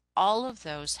 All of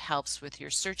those helps with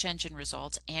your search engine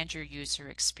results and your user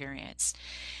experience.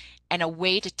 And a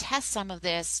way to test some of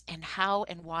this and how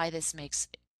and why this makes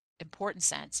important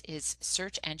sense is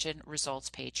search engine results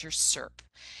page, your SERP.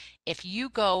 If you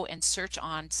go and search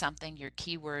on something, your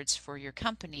keywords for your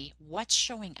company, what's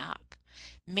showing up?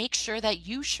 Make sure that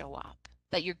you show up,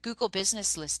 that your Google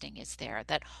business listing is there,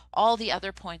 that all the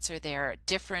other points are there,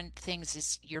 different things.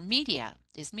 Is your media,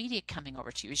 is media coming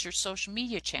over to you? Is your social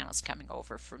media channels coming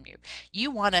over from you?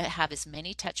 You want to have as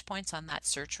many touch points on that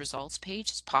search results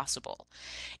page as possible.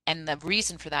 And the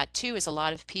reason for that too is a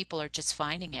lot of people are just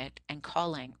finding it and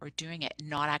calling or doing it,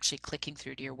 not actually clicking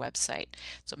through to your website.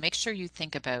 So make sure you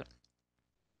think about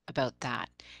that.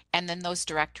 And then those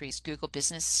directories, Google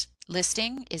Business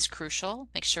Listing is crucial.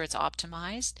 Make sure it's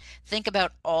optimized. Think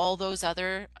about all those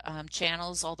other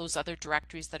channels, all those other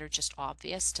directories that are just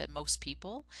obvious to most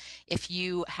people. If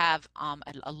you have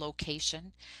a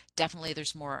location, definitely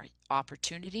there's more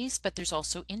opportunities, but there's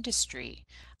also industry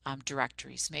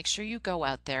directories. Make sure you go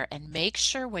out there and make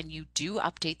sure when you do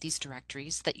update these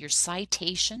directories that your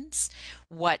citations,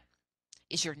 what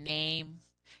is your name,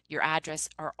 your address,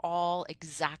 are all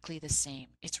exactly the same.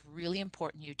 It's really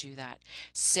important you do that.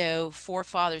 So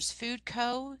Forefathers Food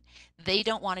Co., they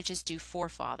don't want to just do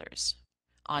Forefathers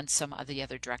on some of the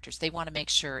other directors. They want to make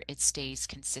sure it stays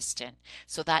consistent.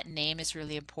 So that name is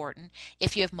really important.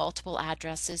 If you have multiple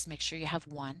addresses, make sure you have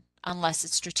one, unless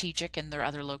it's strategic and there are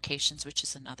other locations, which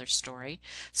is another story.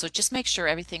 So just make sure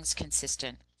everything's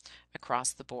consistent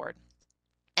across the board.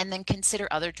 And then consider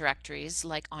other directories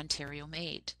like Ontario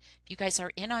Made. If you guys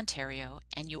are in Ontario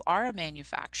and you are a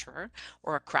manufacturer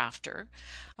or a crafter,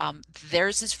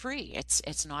 theirs is free.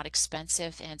 It's not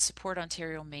expensive, and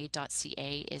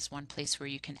supportonteriomade.ca is one place where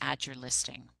you can add your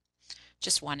listing.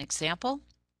 Just one example.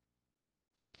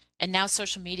 And now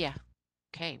social media.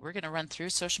 Okay, we're going to run through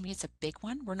social media. It's a big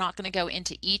one. We're not going to go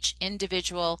into each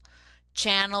individual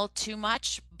channel too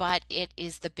much, but it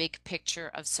is the big picture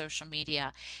of social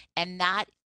media. And that,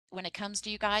 when it comes to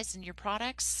you guys and your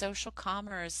products, social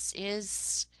commerce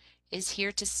is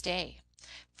here to stay.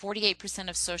 48%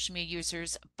 of social media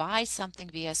users buy something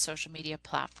via social media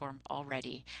platform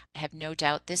already. I have no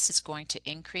doubt this is going to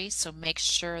increase, so make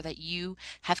sure that you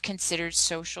have considered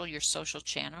your social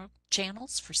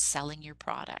channels for selling your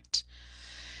product.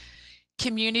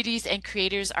 Communities and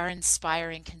creators are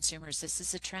inspiring consumers. This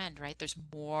is a trend, right? There's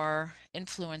more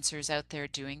influencers out there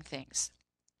doing things.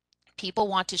 People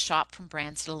want to shop from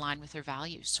brands that align with their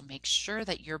values. So make sure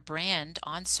that your brand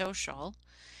on social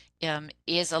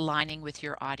is aligning with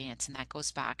your audience, and that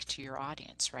goes back to your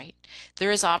audience, right?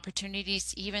 There is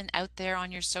opportunities even out there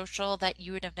on your social that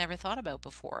you would have never thought about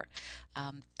before.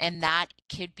 And that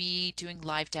could be doing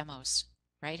live demos,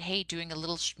 right? Hey, doing a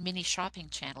little mini shopping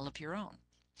channel of your own.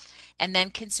 And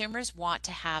then consumers want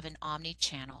to have an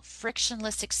omni-channel,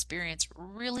 frictionless experience,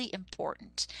 really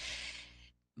important.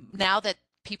 Now that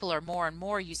people are more and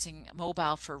more using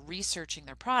mobile for researching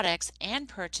their products and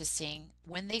purchasing,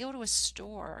 when they go to a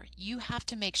store, you have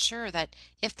to make sure that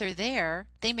if they're there,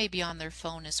 they may be on their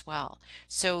phone as well,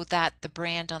 so that the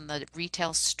brand on the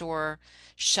retail store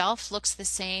shelf looks the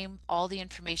same, all the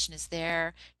information is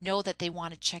there, know that they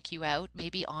want to check you out,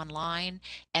 maybe online,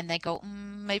 and they go,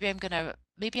 maybe I'm gonna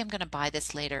buy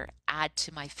this later, add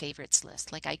to my favorites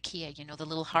list, like IKEA, the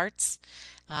little hearts,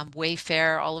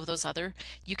 Wayfair, all of those other.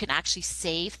 You can actually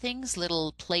save things,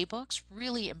 little playbooks,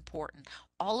 really important.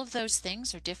 All of those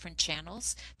things are different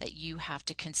channels that you have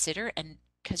to consider, and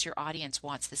because your audience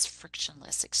wants this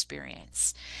frictionless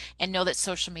experience. And know that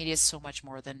social media is so much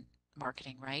more than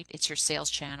marketing, right? It's your sales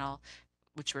channel,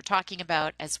 which we're talking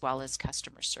about, as well as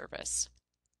customer service.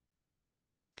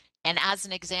 And as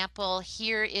an example,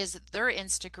 here is their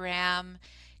Instagram.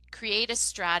 Create a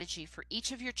strategy for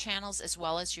each of your channels as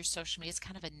well as your social media. It's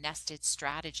kind of a nested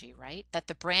strategy, right? That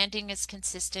the branding is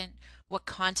consistent. What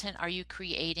content are you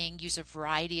creating? Use a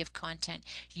variety of content.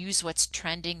 Use what's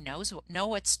trending. Know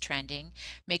what's trending.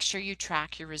 Make sure you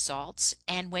track your results.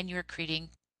 And when you're creating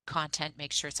content,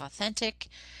 make sure it's authentic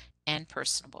and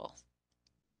personable.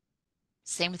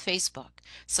 Same with Facebook.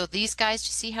 So these guys,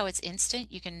 you see how it's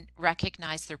instant? You can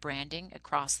recognize their branding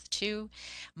across the two,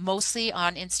 mostly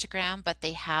on Instagram, but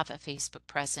they have a Facebook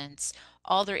presence.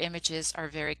 All their images are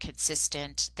very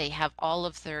consistent. They have all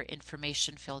of their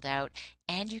information filled out,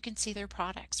 and you can see their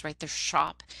products, right? Their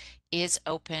shop is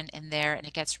open in there and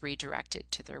it gets redirected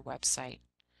to their website.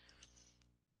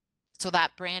 So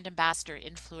that brand ambassador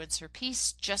influencer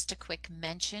piece, just a quick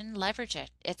mention, leverage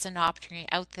it. It's an opportunity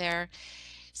out there.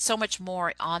 So much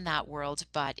more on that world,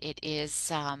 but it is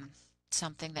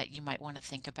something that you might want to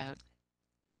think about.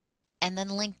 And then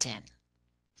LinkedIn,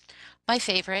 my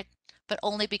favorite, but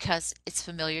only because it's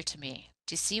familiar to me.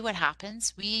 Do you see what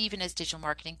happens? We, even as digital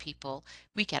marketing people,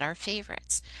 we get our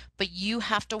favorites. But you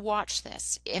have to watch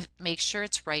this. Make sure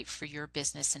it's right for your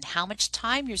business, and how much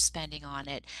time you're spending on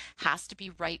it has to be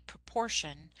right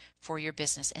proportion for your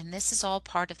business. And this is all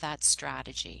part of that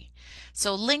strategy.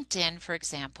 So LinkedIn, for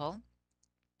example,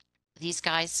 these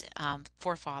guys,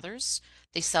 forefathers,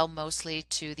 they sell mostly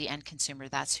to the end consumer.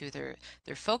 That's who they're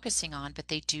focusing on, but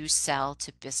they do sell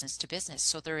to business.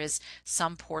 So there is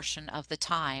some portion of the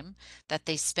time that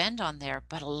they spend on there,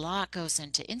 but a lot goes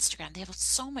into Instagram. They have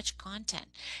so much content.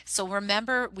 So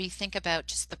remember, we think about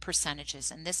just the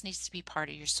percentages, and this needs to be part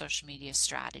of your social media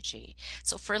strategy.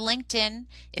 So for LinkedIn,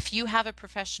 if you have a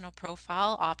professional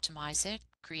profile, optimize it.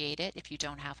 Create it if you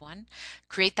don't have one.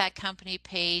 Create that company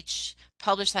page,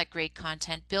 publish that great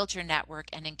content, build your network,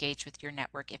 and engage with your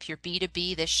network. If you're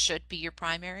B2B, this should be your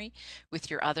primary, with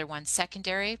your other one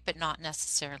secondary, but not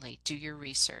necessarily. Do your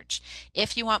research.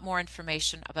 If you want more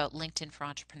information about LinkedIn for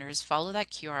Entrepreneurs, follow that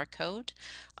QR code.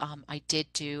 I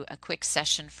did do a quick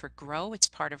session for Grow. It's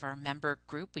part of our member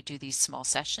group. We do these small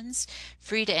sessions,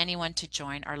 free to anyone to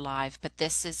join our live, but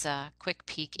this is a quick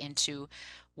peek into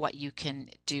what you can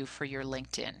do for your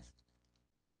LinkedIn.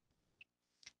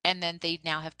 And then they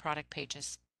now have product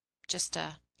pages. Just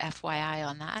a FYI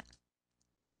on that.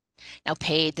 Now,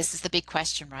 paid, this is the big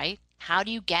question, right? How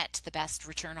do you get the best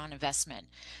return on investment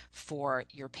for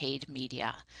your paid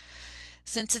media?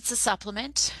 Since it's a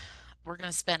supplement, we're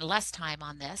going to spend less time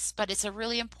on this, but it's a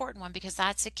really important one because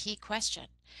that's a key question.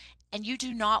 And you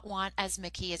do not want, as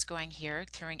Mickey is going here,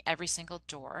 throwing every single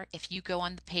door, if you go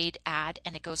on the paid ad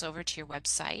and it goes over to your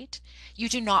website, you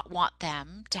do not want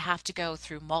them to have to go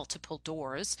through multiple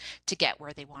doors to get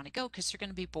where they want to go, because they're going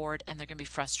to be bored and they're going to be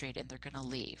frustrated and they're going to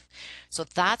leave. So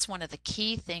that's one of the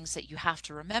key things that you have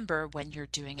to remember when you're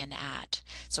doing an ad.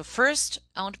 So first,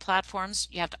 owned platforms,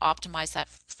 you have to optimize that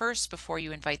first before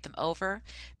you invite them over.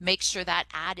 Make sure that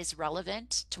ad is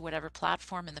relevant to whatever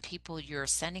platform and the people you're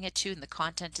sending it to, and the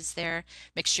content is there.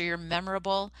 Make sure you're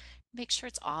memorable. Make sure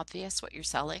it's obvious what you're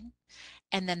selling.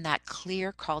 And then that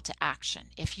clear call to action.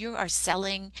 If you are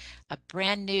selling a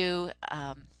brand new,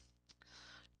 I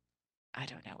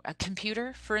don't know, a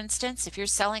computer, for instance, if you're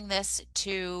selling this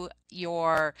to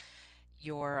your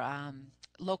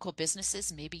local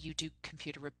businesses, maybe you do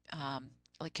computer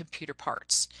like computer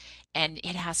parts, and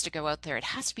it has to go out there. It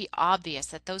has to be obvious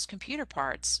that those computer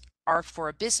parts are for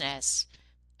a business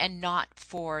and not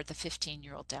for the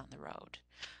 15-year-old down the road.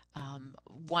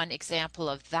 One example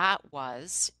of that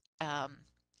was a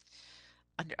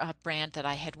brand that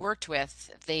I had worked with.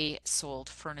 They sold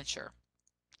furniture,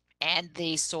 and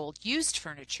they sold used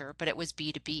furniture, but it was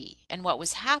B2B. And what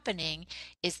was happening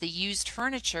is the used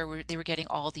furniture, they were getting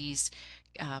all these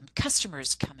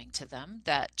customers coming to them,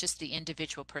 that just the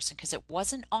individual person, because it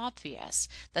wasn't obvious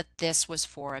that this was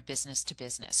for a business to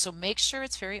business. So make sure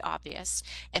it's very obvious,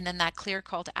 and then that clear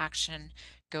call to action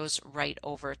goes right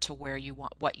over to where you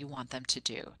want, what you want them to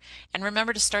do. And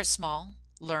remember to start small,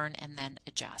 learn, and then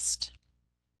adjust.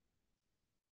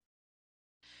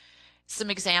 Some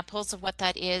examples of what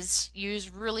that is: use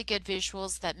really good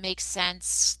visuals that make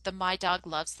sense. The My Dog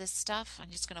Loves This stuff.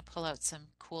 I'm just going to pull out some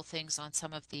cool things on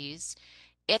some of these.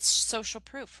 It's social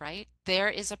proof, right? There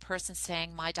is a person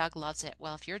saying, my dog loves it.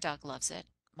 Well, if your dog loves it,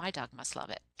 my dog must love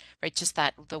it, right? Just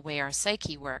that, the way our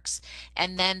psyche works.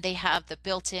 And then they have the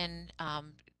built-in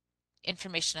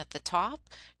information at the top.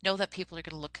 Know that people are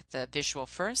going to look at the visual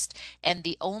first. And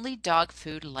the only dog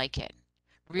food like it.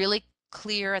 Really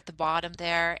clear at the bottom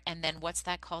there, and then what's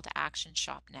that call to action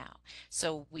shop now?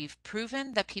 So we've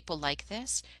proven that people like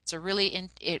this. So really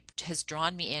it has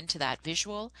drawn me into that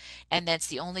visual, and that's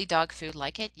the only dog food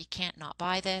like it. You can't not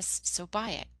buy this, so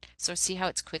buy it. So see how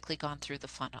it's quickly gone through the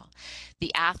funnel.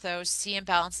 The Athos, see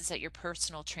imbalances that your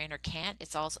personal trainer can't.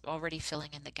 It's also already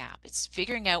filling in the gap. It's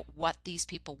figuring out what these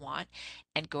people want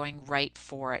and going right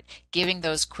for it, giving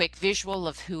those quick visual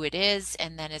of who it is,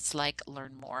 and then it's like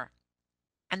learn more.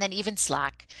 And then even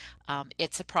Slack,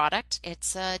 it's a product,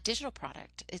 it's a digital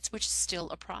product, which is still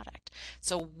a product.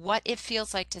 So what it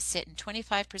feels like to sit in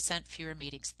 25% fewer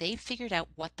meetings, they figured out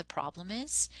what the problem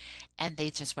is and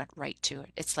they just went right to it.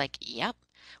 It's like, yep,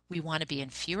 we want to be in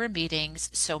fewer meetings,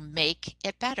 so make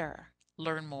it better,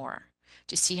 learn more.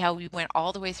 To see how we went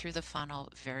all the way through the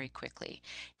funnel very quickly.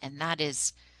 And that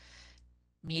is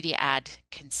media ad,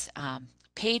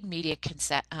 paid media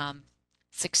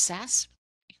success,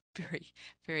 very,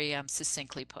 very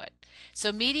succinctly put.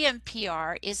 So media and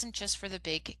PR isn't just for the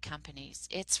big companies.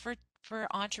 It's for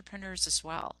entrepreneurs as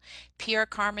well. PR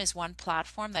Karma is one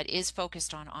platform that is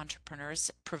focused on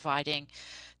entrepreneurs, providing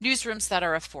newsrooms that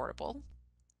are affordable,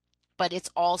 but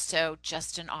it's also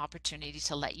just an opportunity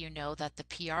to let you know that the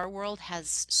PR world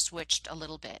has switched a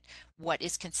little bit. What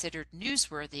is considered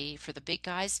newsworthy for the big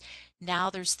guys, now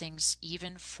there's things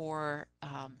even for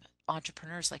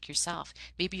entrepreneurs like yourself.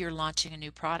 Maybe you're launching a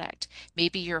new product.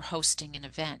 Maybe you're hosting an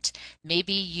event.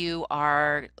 Maybe you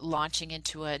are launching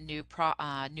into a new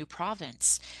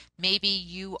province. Maybe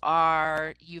you've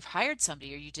hired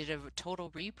somebody or you did a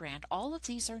total rebrand. All of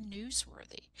these are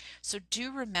newsworthy. So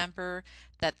do remember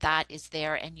that that is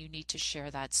there and you need to share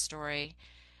that story.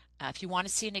 If you want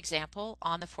to see an example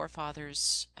on the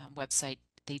Forefathers website,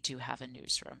 they do have a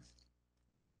newsroom.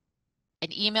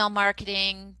 And email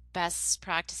marketing best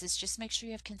practices, just make sure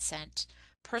you have consent,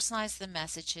 personalize the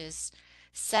messages,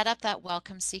 set up that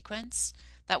welcome sequence.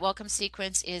 That welcome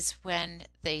sequence is when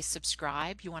they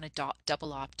subscribe. You want to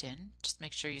double opt in. Just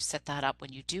make sure you set that up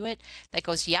when you do it. That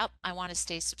goes, yep, I want to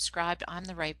stay subscribed. I'm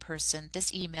the right person.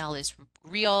 This email is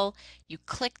real. You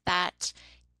click that.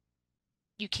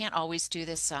 You can't always do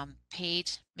this.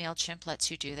 Paid MailChimp lets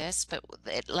you do this, but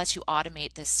it lets you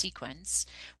automate this sequence.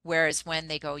 Whereas when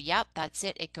they go, yep, that's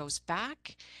it, it goes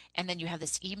back. And then you have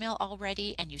this email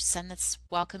already and you send this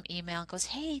welcome email. It goes,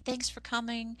 hey, thanks for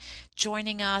coming,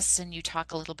 joining us. And you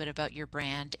talk a little bit about your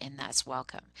brand and that's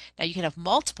welcome. Now you can have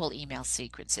multiple email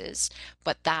sequences,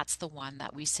 but that's the one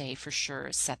that we say for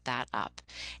sure, set that up.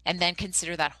 And then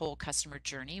consider that whole customer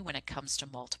journey when it comes to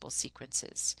multiple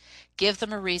sequences. Give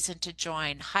them a reason to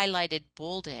join, highlighted,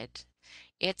 bolded.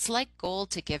 It's like gold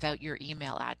to give out your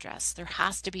email address. There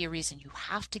has to be a reason. You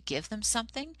have to give them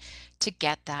something to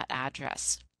get that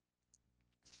address.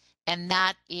 And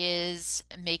that is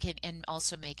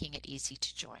also making it easy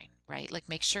to join, right? Like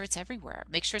make sure it's everywhere.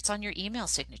 Make sure it's on your email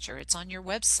signature. It's on your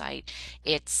website.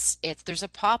 There's a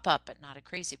pop-up, but not a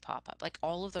crazy pop-up. Like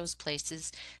all of those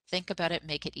places, think about it,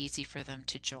 make it easy for them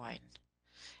to join.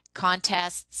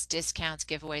 Contests, discounts,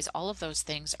 giveaways, all of those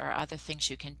things are other things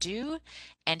you can do.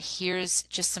 And here's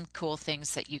just some cool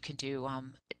things that you can do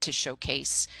to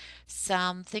showcase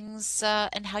some things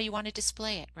and how you want to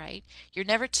display it, right? You're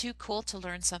never too cool to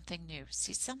learn something new.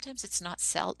 See, sometimes it's not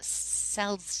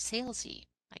salesy.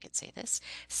 I could say this.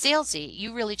 Salesy,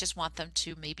 you really just want them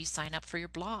to maybe sign up for your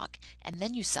blog and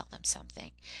then you sell them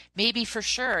something. Maybe for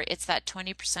sure it's that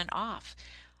 20% off.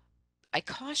 I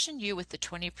caution you with the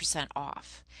 20%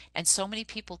 off. And so many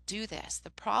people do this. The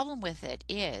problem with it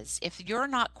is if you're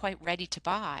not quite ready to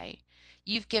buy,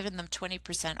 you've given them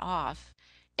 20% off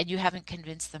and you haven't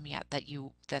convinced them yet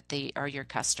that they are your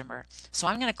customer. So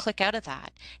I'm going to click out of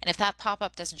that. And if that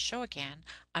pop-up doesn't show again,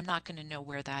 I'm not going to know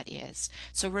where that is.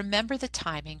 So remember the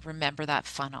timing, remember that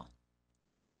funnel.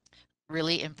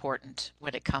 Really important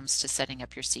when it comes to setting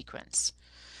up your sequence.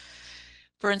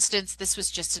 For instance, this was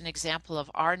just an example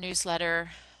of our newsletter.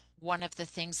 One of the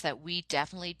things that we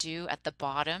definitely do at the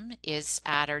bottom is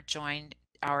add or join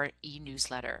our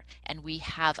e-newsletter, and we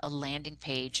have a landing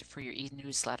page for your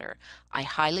e-newsletter. I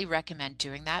highly recommend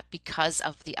doing that because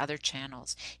of the other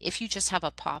channels. If you just have a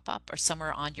pop-up or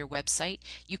somewhere on your website,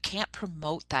 you can't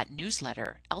promote that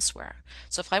newsletter elsewhere.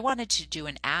 So if I wanted to do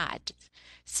an ad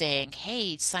saying,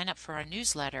 hey, sign up for our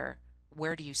newsletter,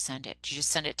 where do you send it? Do you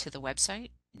just send it to the website?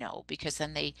 No, because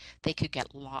then they could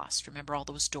get lost. Remember all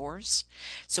those doors?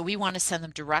 So we want to send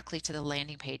them directly to the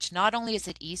landing page. Not only is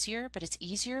it easier, but it's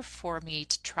easier for me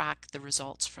to track the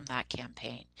results from that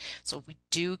campaign. So we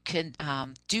do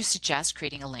suggest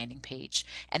creating a landing page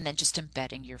and then just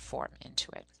embedding your form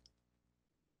into it.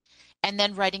 And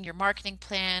then writing your marketing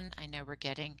plan. I know we're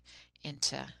getting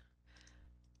into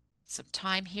some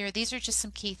time here. These are just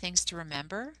some key things to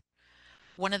remember.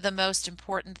 One of the most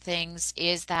important things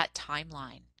is that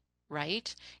timeline,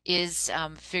 right? Is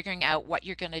figuring out what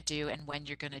you're going to do and when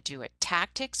you're going to do it.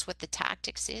 Tactics, what the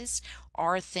tactics is,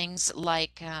 are things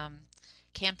like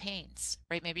campaigns,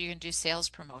 right? Maybe you're going to do sales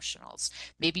promotionals.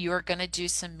 Maybe you're going to do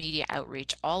some media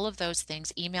outreach. All of those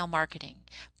things, email marketing,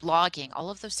 blogging, all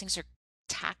of those things are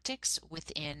tactics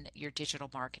within your digital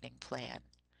marketing plan.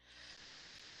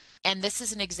 And this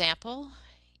is an example.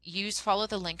 Follow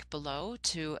the link below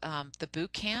to the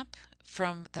boot camp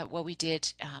from what we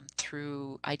did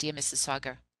through Idea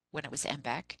Mississauga when it was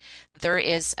MBEC. There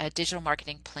is a digital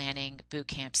marketing planning boot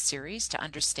camp series to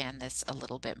understand this a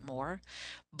little bit more,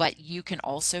 but you can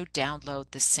also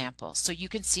download the sample. So you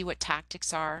can see what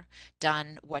tactics are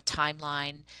done, what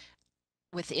timeline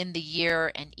within the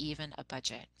year, and even a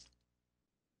budget.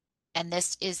 And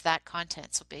this is that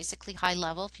content. So basically high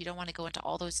level, if you don't want to go into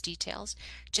all those details,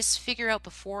 just figure out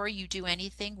before you do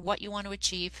anything what you want to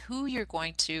achieve, who you're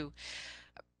going to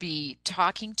be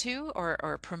talking to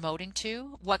or promoting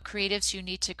to, what creatives you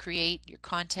need to create your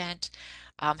content,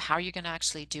 how are you going to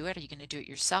actually do it? Are you going to do it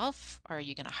yourself? Or are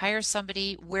you going to hire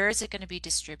somebody? Where is it going to be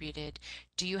distributed?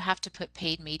 Do you have to put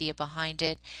paid media behind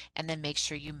it? And then make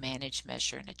sure you manage,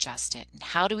 measure, and adjust it. And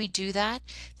how do we do that?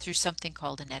 Through something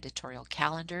called an editorial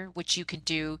calendar, which you can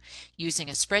do using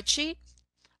a spreadsheet,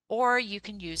 or you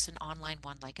can use an online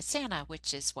one like Asana,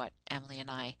 which is what Emily and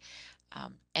I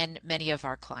and many of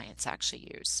our clients actually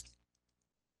use.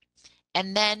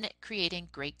 And then creating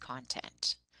great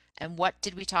content. And what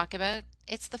did we talk about?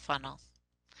 It's the funnel.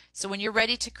 So when you're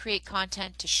ready to create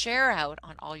content to share out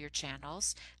on all your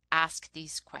channels, ask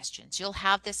these questions. You'll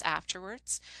have this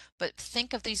afterwards, but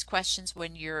think of these questions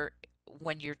when you're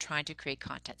trying to create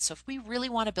content. So if we really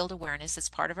want to build awareness as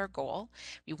part of our goal,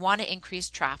 we want to increase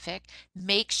traffic,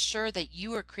 make sure that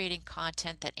you are creating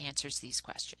content that answers these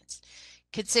questions.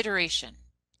 Consideration.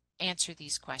 Answer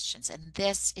these questions. And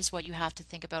this is what you have to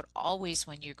think about always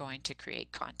when you're going to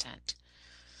create content.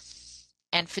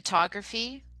 And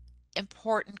photography,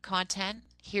 important content.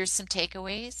 Here's some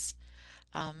takeaways.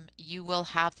 You will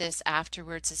have this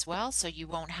afterwards as well, so you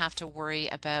won't have to worry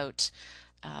about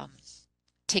um,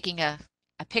 taking a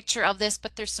picture of this,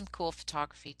 but there's some cool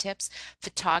photography tips.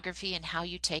 Photography and how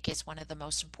you take is one of the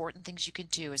most important things you can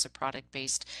do as a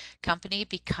product-based company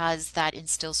because that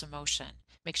instills emotion.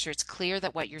 Make sure it's clear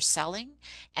that what you're selling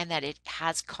and that it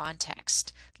has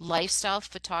context. Lifestyle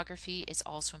photography is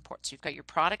also important. So you've got your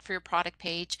product for your product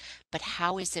page, but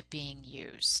how is it being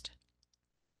used?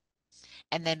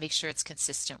 And then make sure it's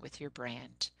consistent with your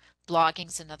brand. Blogging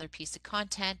is another piece of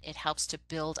content. It helps to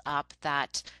build up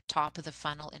that top of the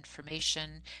funnel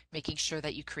information, making sure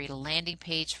that you create a landing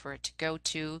page for it to go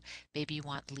to. Maybe you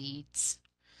want leads.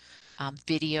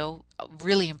 Video,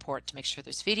 really important to make sure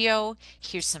there's video.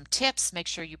 Here's some tips. Make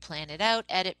sure you plan it out,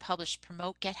 edit, publish,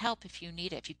 promote, get help if you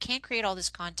need it. If you can't create all this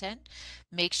content,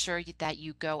 make sure that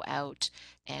you go out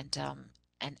and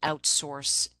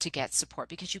outsource to get support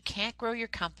because you can't grow your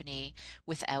company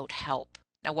without help.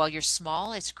 Now, while you're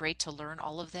small, it's great to learn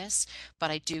all of this, but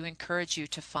I do encourage you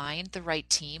to find the right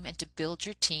team and to build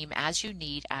your team as you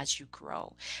need as you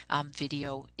grow.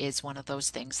 Video is one of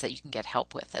those things that you can get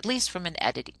help with, at least from an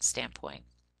editing standpoint.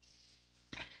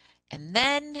 And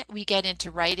then we get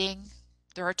into writing.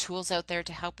 There are tools out there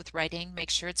to help with writing. Make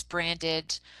sure it's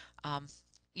branded um,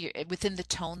 within the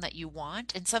tone that you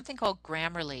want. And something called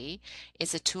Grammarly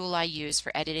is a tool I use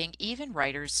for editing. Even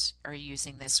writers are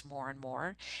using this more and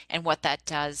more. And what that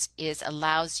does is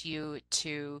allows you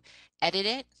to edit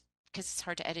it because it's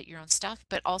hard to edit your own stuff,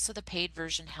 but also the paid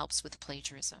version helps with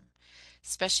plagiarism.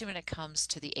 Especially when it comes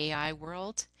to the AI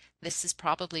world, this is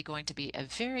probably going to be a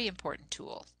very important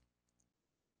tool.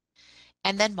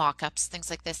 And then mock-ups, things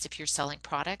like this if you're selling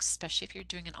products, especially if you're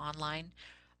doing an online,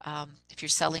 if you're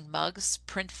selling mugs,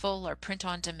 Printful or print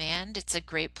on demand, it's a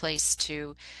great place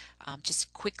to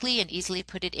just quickly and easily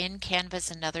put it in. Canva is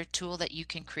another tool that you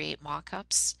can create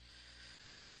mock-ups.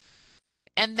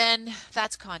 And then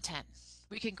that's content.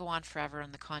 We can go on forever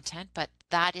on the content, but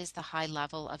that is the high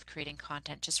level of creating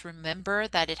content. Just remember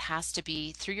that it has to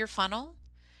be through your funnel,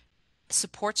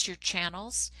 supports your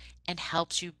channels, and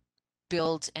helps you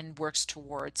build and works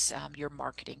towards your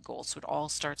marketing goals. So it all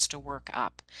starts to work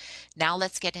up. Now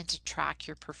let's get into track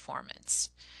your performance.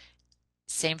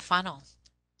 Same funnel.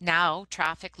 Now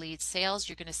traffic leads sales.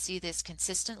 You're going to see this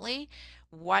consistently.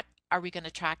 What are we going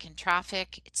to track in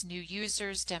traffic? It's new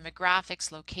users,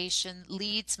 demographics, location.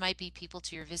 Leads might be people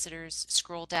to your visitors,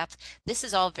 scroll depth. This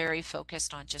is all very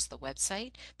focused on just the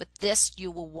website, but this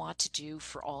you will want to do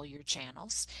for all your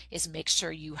channels is make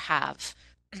sure you have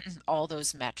all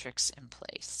those metrics in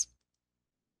place.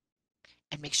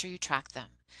 and make sure you track them,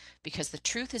 because the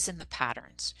truth is in the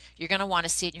patterns. You're going to want to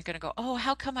see it and you're going to go, oh,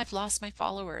 how come I've lost my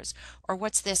followers? Or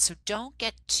what's this? So don't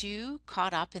get too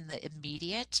caught up in the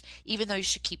immediate, even though you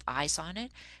should keep eyes on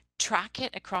it. Track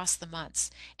it across the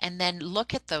months and then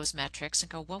look at those metrics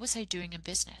and go, what was I doing in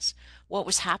business? What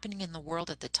was happening in the world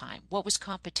at the time? What was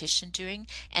competition doing?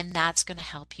 And that's going to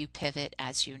help you pivot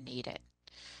as you need it.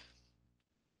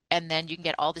 And then you can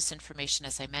get all this information,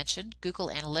 as I mentioned. Google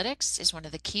Analytics is one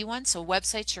of the key ones. So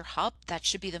website's your hub. That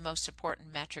should be the most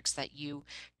important metrics that you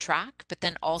track. But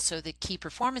then also the key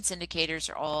performance indicators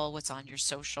are all what's on your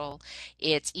social.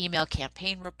 It's email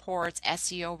campaign reports,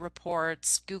 SEO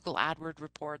reports, Google AdWord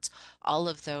reports. All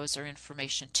of those are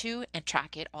information too, and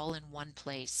track it all in one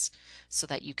place so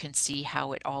that you can see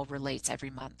how it all relates every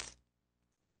month.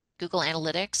 Google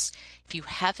Analytics, if you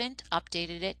haven't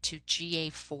updated it to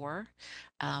GA4,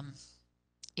 um,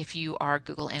 if you are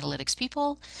Google Analytics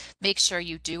people, make sure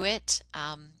you do it.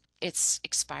 It's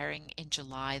expiring in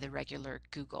July, the regular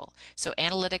Google. So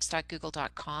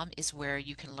analytics.google.com is where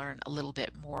you can learn a little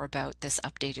bit more about this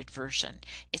updated version.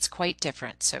 It's quite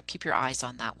different, so keep your eyes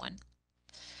on that one.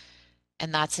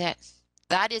 And that's it.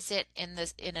 That is it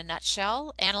in a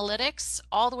nutshell. Analytics,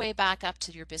 all the way back up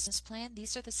to your business plan.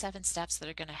 These are the 7 steps that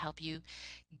are going to help you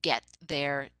get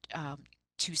there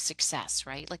to success,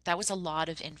 right? Like that was a lot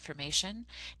of information.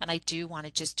 And I do want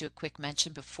to just do a quick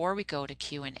mention before we go to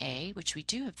Q&A, which we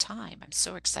do have time. I'm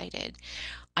so excited.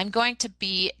 I'm going to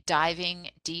be diving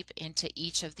deep into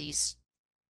each of these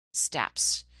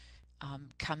steps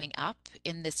coming up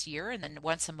in this year, and then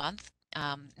once a month.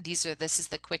 This is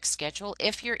the quick schedule.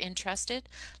 If you're interested,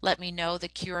 let me know. The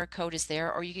QR code is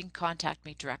there, or you can contact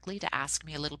me directly to ask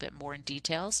me a little bit more in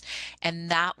details.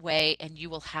 And that way, and you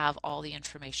will have all the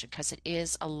information, because it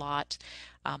is a lot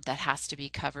that has to be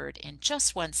covered in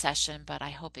just one session, but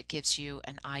I hope it gives you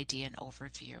an idea and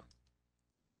overview.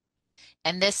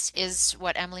 And this is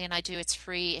what Emily and I do. It's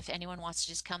free. If anyone wants to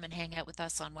just come and hang out with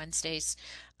us on Wednesdays,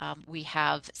 we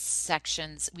have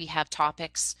sections, we have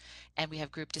topics, and we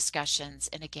have group discussions.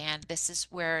 And again, this is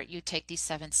where you take these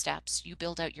 7 steps. You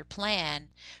build out your plan,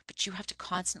 but you have to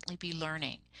constantly be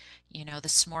learning. You know,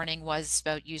 this morning was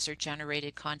about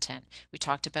user-generated content. We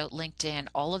talked about LinkedIn.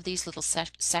 All of these little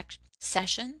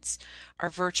sessions are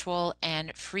virtual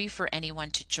and free for anyone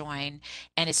to join.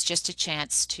 And it's just a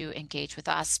chance to engage with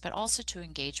us, but also to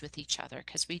engage with each other,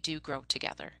 because we do grow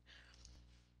together.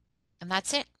 And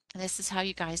that's it. And this is how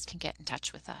you guys can get in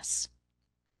touch with us.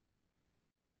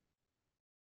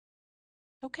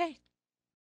 Okay.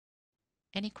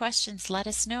 Any questions, let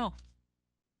us know.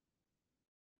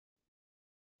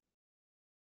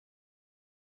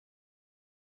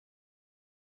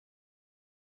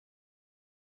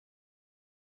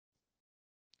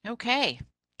 Okay.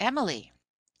 Emily,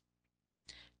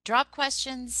 drop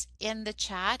questions in the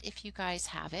chat if you guys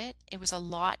have it. It was a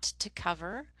lot to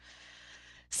cover.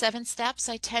 7 steps,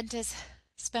 I tend to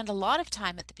spend a lot of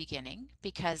time at the beginning,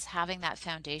 because having that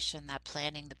foundation, that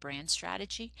planning, the brand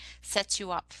strategy sets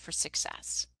you up for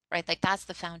success, right? Like that's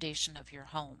the foundation of your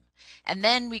home. And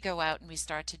then we go out and we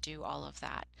start to do all of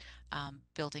that,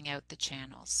 building out the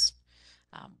channels,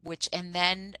 and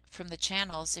then from the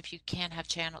channels, if you can't have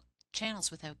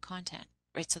channels without content,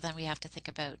 right? So then we have to think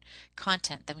about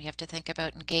content, then we have to think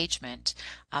about engagement.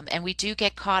 And we do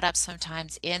get caught up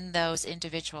sometimes in those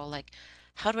individual, like,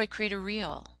 how do I create a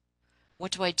reel?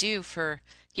 What do I do for,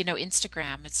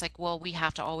 Instagram? It's like, well, we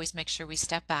have to always make sure we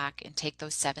step back and take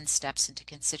those 7 steps into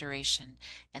consideration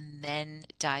and then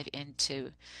dive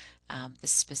into the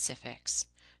specifics.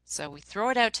 So we throw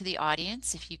it out to the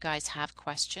audience. If you guys have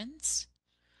questions,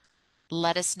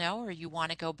 let us know, or you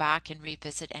want to go back and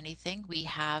revisit anything. We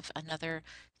have another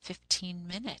 15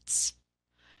 minutes,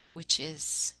 which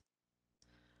is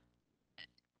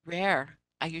rare.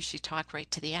 I usually talk right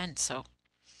to the end. So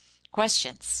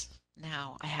questions.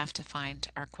 Now I have to find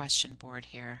our question board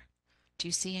here. Do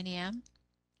you see any, Em?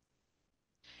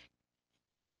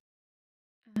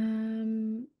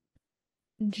 Um,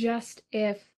 just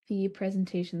if the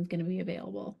presentation is going to be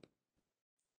available.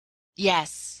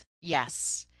 Yes,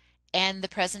 yes. And the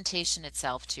presentation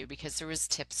itself too, because there was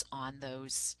tips on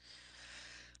those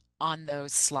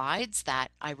slides that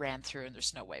I ran through, and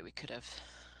there's no way we could have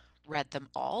read them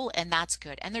all, and that's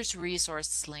good. And there's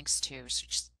resource links too. So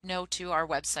just know too, our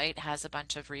website has a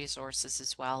bunch of resources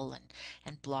as well,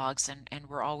 and blogs, and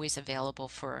we're always available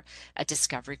for a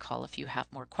discovery call if you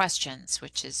have more questions,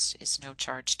 which is no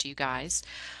charge to you guys.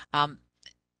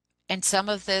 And some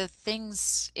of the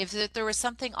things, if there was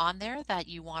something on there that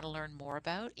you want to learn more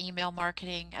about, email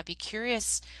marketing, I'd be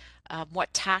curious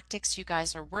what tactics you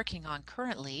guys are working on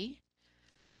currently,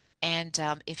 and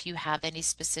if you have any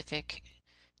specific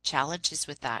challenges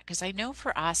with that, because I know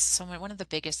for us, one of the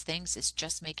biggest things is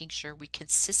just making sure we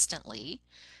consistently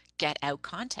get out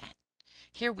content.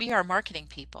 Here we are marketing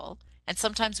people, and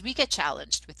sometimes we get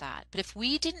challenged with that. But if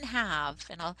we didn't have,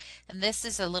 and this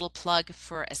is a little plug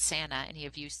for Asana, any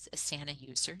of you Asana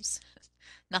users,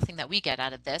 nothing that we get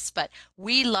out of this, but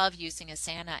we love using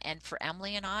Asana. And for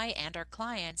Emily and I and our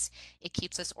clients, it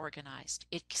keeps us organized.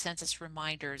 It sends us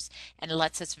reminders and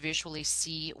lets us visually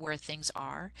see where things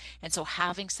are. And so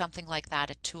having something like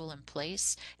that, a tool in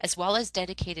place, as well as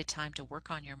dedicated time to work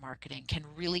on your marketing, can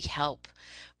really help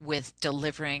with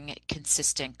delivering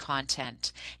consistent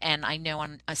content. And I know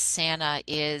on Asana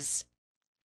is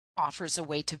offers a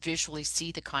way to visually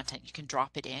see the content. You can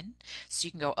drop it in. So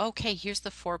you can go, okay, here's the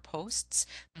 4 posts.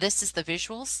 This is the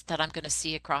visuals that I'm going to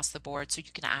see across the board. So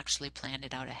you can actually plan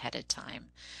it out ahead of time.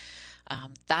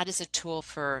 That is a tool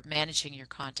for managing your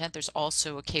content. There's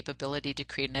also a capability to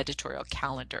create an editorial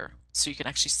calendar. So you can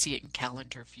actually see it in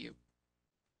calendar view,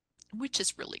 which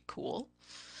is really cool.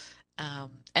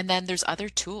 And then there's other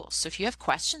tools. So if you have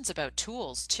questions about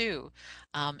tools too,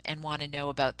 and want to know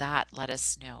about that, let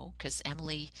us know, because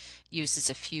Emily uses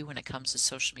a few when it comes to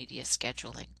social media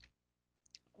scheduling.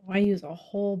 I use a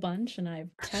whole bunch and I've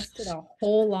tested a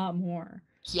whole lot more.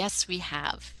 Yes, we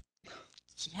have.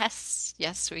 Yes,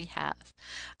 yes, we have.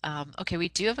 Okay, we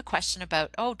do have a question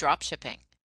about, drop shipping.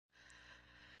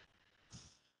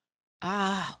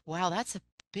 Wow, that's a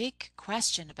big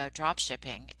question about drop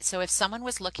shipping. So if someone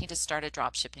was looking to start a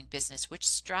drop shipping business, which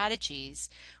strategies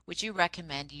would you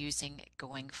recommend using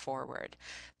going forward?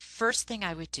 First thing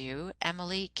I would do,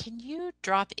 Emily, can you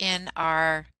drop in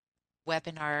our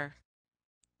webinar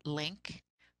link?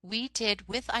 We did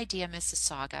with Idea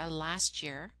Mississauga last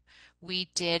year,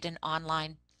 we did an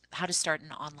online, how to start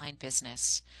an online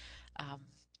business.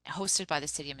 Hosted by the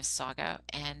City of Mississauga,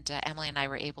 and Emily and I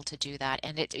were able to do that,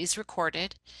 and it is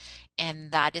recorded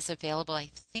and that is available.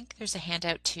 I think there's a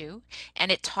handout too,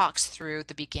 and it talks through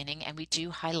the beginning, and we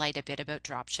do highlight a bit about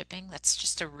drop shipping. That's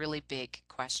just a really big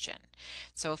question.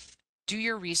 So do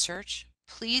your research.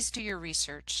 Please do your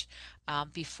research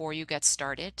before you get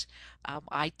started.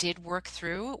 I did work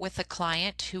through with a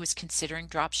client who was considering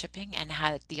drop shipping and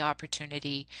had the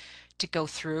opportunity to go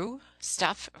through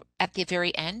stuff. At the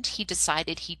very end, he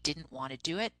decided he didn't want to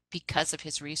do it because of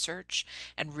his research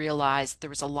and realized there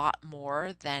was a lot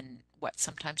more than what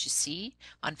sometimes you see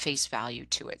on face value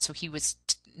to it. So he was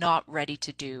not ready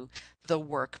to do the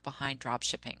work behind drop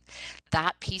shipping.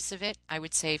 That piece of it, I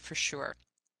would say for sure.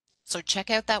 So check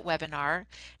out that webinar.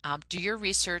 Do your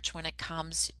research when it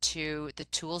comes to the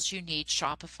tools you need.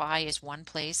 Shopify is one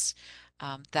place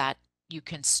that you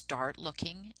can start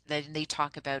looking. Then they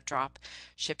talk about drop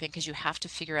shipping because you have to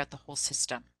figure out the whole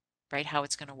system, right? How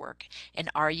it's going to work. And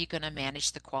are you going to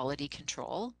manage the quality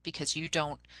control? Because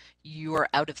you're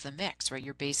out of the mix, right?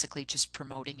 You're basically just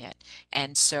promoting it.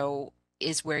 And so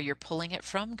is where you're pulling it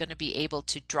from going to be able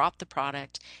to drop the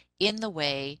product in the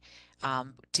way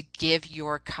to give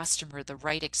your customer the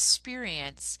right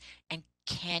experience, and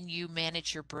can you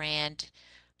manage your brand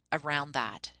around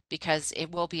that, because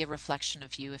it will be a reflection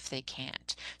of you if they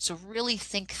can't. So really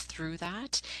think through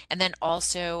that. And then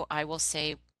also I will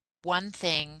say one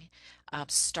thing,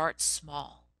 start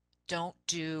small. Don't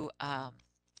do a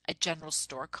general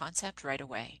store concept right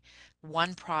away.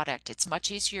 One product. It's much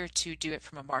easier to do it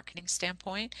from a marketing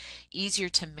standpoint, easier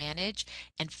to manage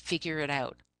and figure it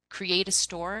out. Create a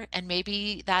store, and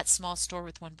maybe that small store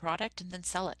with one product, and then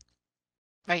sell it,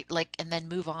 right? Like, and then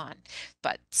move on.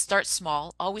 But start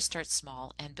small, always start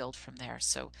small and build from there.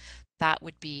 So that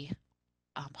would be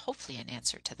hopefully an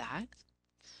answer to that.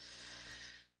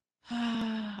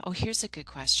 Oh, here's a good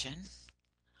question.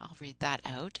 I'll read that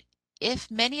out.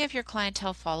 If many of your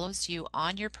clientele follows you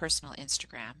on your personal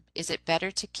Instagram, is it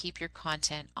better to keep your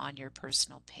content on your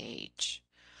personal page?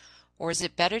 Or is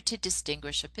it better to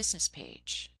distinguish a business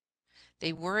page?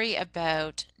 They worry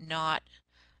about not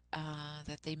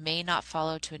that they may not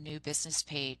follow to a new business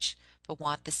page, but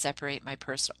want to separate my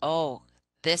personal. Oh,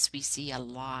 this we see a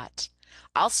lot.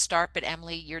 I'll start, but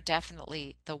Emily, you're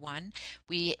definitely the one.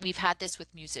 We've had this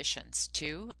with musicians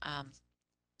too.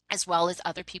 As well as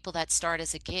other people that start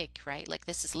as a gig, right? Like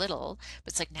this is little,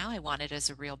 but it's like now I want it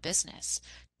as a real business.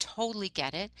 Totally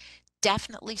get it.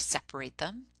 Definitely separate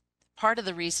them. Part of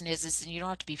the reason is you don't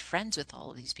have to be friends with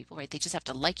all of these people, right? They just have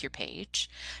to like your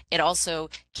page. It also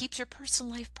keeps your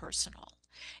personal life personal.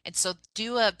 And so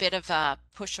do a bit of a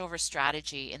pushover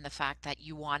strategy in the fact that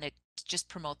you want to just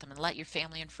promote them and let your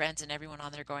family and friends and everyone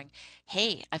on there going,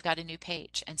 hey, I've got a new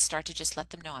page, and start to just let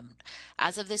them know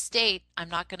as of this date, I'm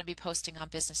not going to be posting on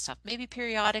business stuff, maybe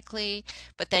periodically,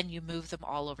 but then you move them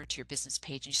all over to your business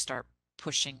page and you start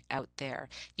pushing out there.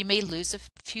 You may lose a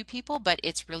few people, but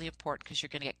it's really important because you're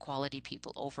going to get quality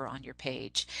people over on your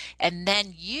page. And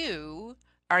then you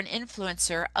are an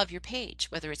influencer of your page,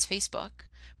 whether it's Facebook,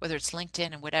 whether it's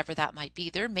LinkedIn, and whatever that might be.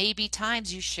 There may be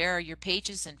times you share your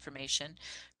page's information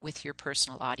with your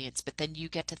personal audience, but then you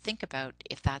get to think about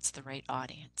if that's the right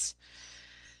audience.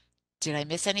 Did I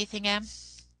miss anything, Em?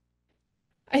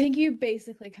 I think you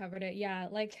basically covered it. Yeah,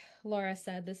 like Laura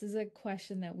said, this is a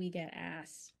question that we get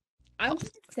asked. I would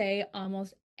say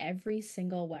almost every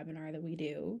single webinar that we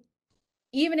do,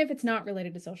 even if it's not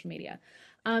related to social media,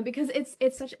 because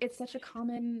it's such a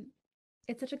common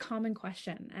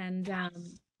question, and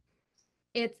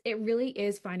it really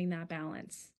is finding that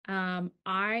balance.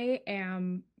 I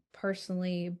am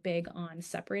personally big on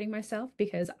separating myself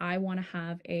because I want to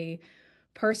have a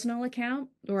personal account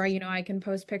where, I can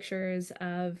post pictures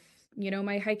of,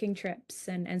 my hiking trips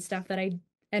and stuff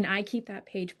and I keep that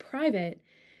page private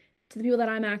to the people that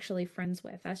I'm actually friends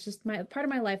with. That's just my part of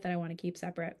my life that I want to keep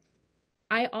separate.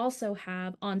 I also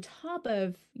have, on top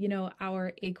of,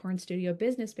 our Acorn Studio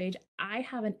business page, I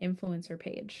have an influencer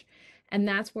page. And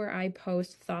that's where I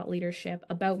post thought leadership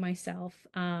about myself,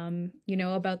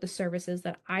 about the services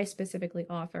that I specifically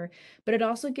offer. But it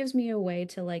also gives me a way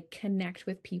to like connect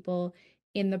with people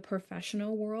in the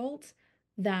professional world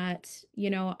that,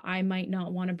 I might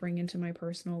not want to bring into my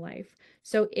personal life.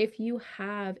 So if you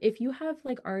have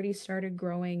like already started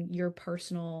growing your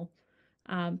personal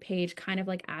page kind of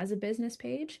like as a business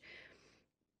page,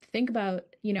 think about,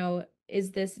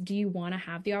 do you want to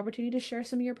have the opportunity to share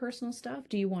some of your personal stuff?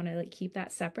 Do you want to like keep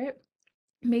that separate?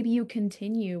 Maybe you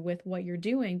continue with what you're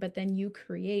doing, but then you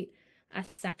create a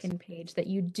second page that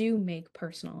you do make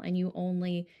personal and you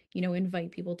only,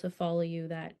 invite people to follow you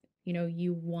that,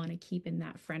 you want to keep in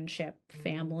that friendship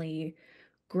family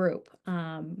group.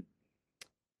 I'm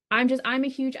a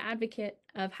huge advocate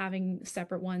of having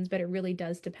separate ones, but it really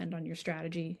does depend on your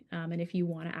strategy. And if you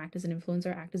want to act as an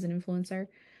influencer, act as an influencer.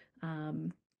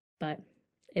 Um, but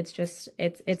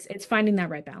it's finding that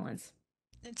right balance.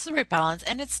 It's the right balance,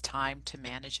 and it's time to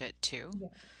manage it too. Yeah.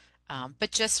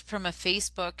 But just from a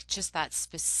Facebook, just that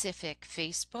specific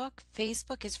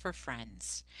Facebook is for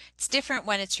friends. It's different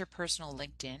when it's your personal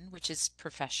LinkedIn, which is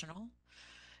professional.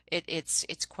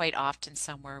 It's quite often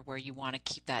somewhere where you want to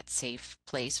keep that safe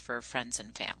place for friends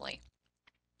and family.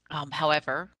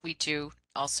 However, we do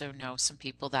also know some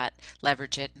people that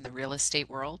leverage it in the real estate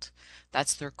world.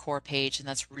 That's their core page, and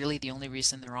that's really the only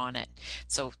reason they're on it.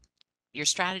 So your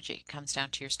strategy comes down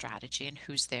to your strategy and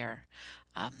who's there.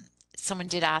 Someone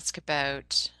did ask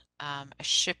about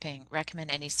shipping, recommend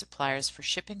any suppliers for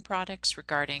shipping products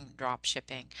regarding drop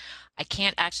shipping. I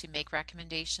can't actually make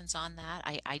recommendations on that.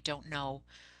 I don't know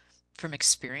from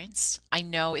experience. I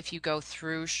know if you go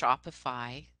through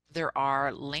Shopify, there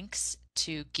are links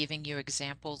to giving you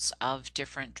examples of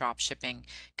different drop shipping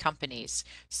companies.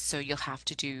 So you'll have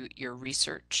to do your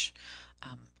research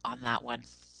on that one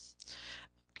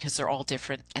because they're all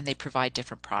different and they provide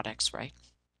different products, right?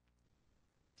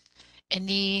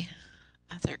 Any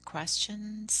other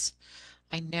questions?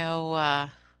 I know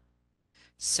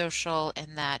social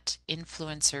and that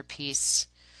influencer piece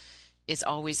is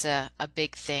always a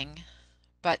big thing,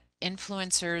 but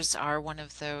influencers are one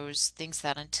of those things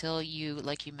that until you,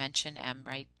 like you mentioned, Em,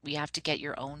 right, we have to get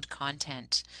your own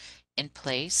content in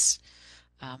place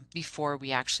before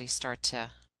we actually start to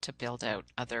build out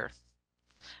other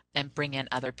and bring in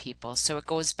other people. So it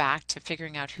goes back to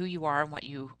figuring out who you are and what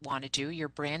you want to do. Your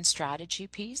brand strategy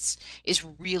piece is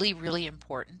really, really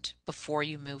important before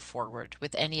you move forward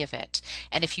with any of it.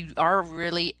 And if you are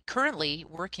really currently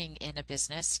working in a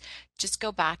business, just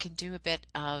go back and do a bit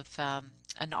of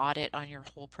an audit on your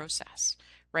whole process,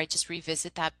 right? Just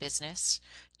revisit that business,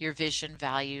 your vision,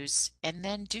 values, and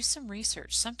then do some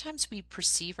research. Sometimes we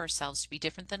perceive ourselves to be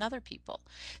different than other people.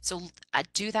 So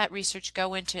do that research,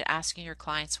 go into asking your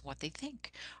clients what they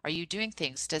think. Are you doing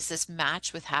things? Does this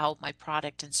match with how my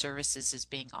product and services is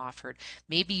being offered?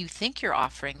 Maybe you think you're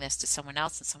offering this to someone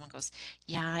else and someone goes,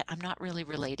 yeah, I'm not really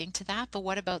relating to that, but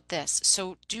what about this?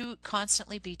 So do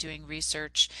constantly be doing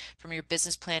research from your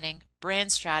business planning,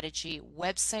 brand strategy,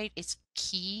 website is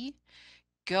key.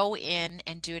 Go in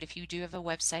and do it. If you do have a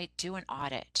website, do an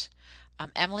audit.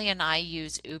 Emily and I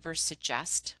use Uber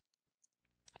Suggest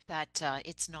that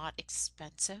it's not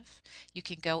expensive. You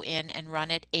can go in and run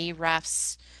it.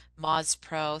 Ahrefs, Moz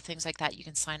Pro, things like that. You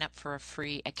can sign up for a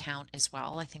free account as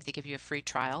well. I think they give you a free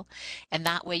trial. And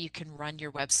that way you can run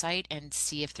your website and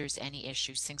see if there's any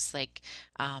issues. Things like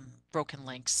broken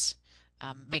links.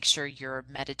 Make sure your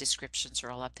meta descriptions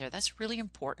are all up there. That's really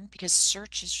important because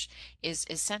search is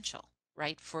essential,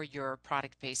 right, for your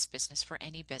product-based business, for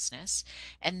any business.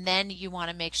 And then you want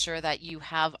to make sure that you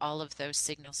have all of those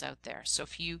signals out there. So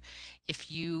if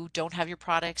you don't have your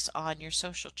products on your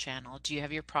social channel, do you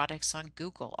have your products on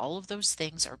Google? All of those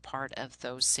things are part of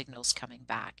those signals coming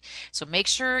back. So make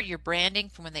sure your branding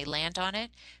from when they land on it,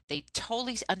 they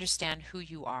totally understand who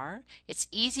you are. It's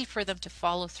easy for them to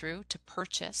follow through to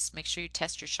purchase. Make sure you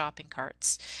test your shopping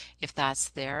carts if that's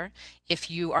there.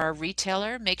 If you are a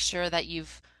retailer, make sure that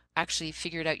you've actually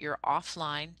figured out your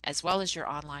offline as well as your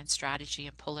online strategy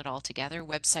and pull it all together.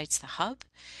 Website's the hub,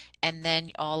 and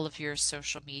then all of your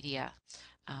social media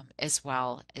as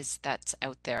well as that's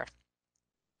out there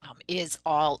is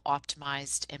all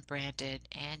optimized and branded,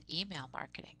 and email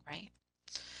marketing, right?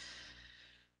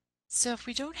 So if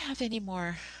we don't have any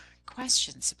more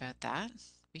questions about that,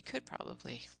 we could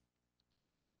probably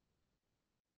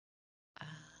uh,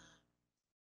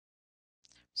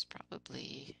 it's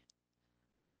probably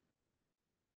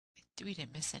we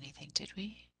didn't miss anything, did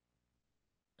we?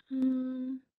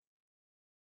 Um,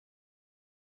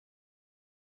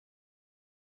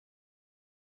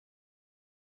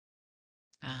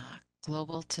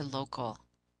 Global to local.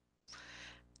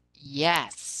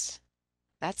 Yes,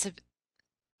 that's a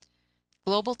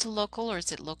global to local, or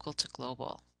is it local to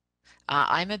global?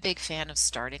 I'm a big fan of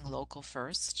starting local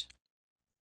first.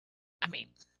 I mean,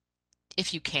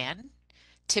 if you can,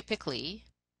 typically,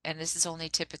 and this is only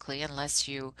typically unless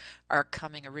you are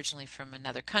coming originally from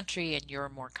another country and you're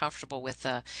more comfortable with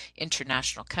the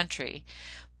international country,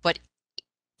 but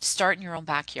start in your own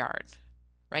backyard,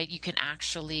 right? You can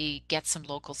actually get some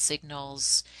local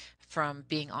signals from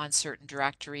being on certain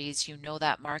directories. You know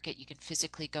that market, you can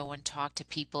physically go and talk to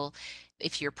people.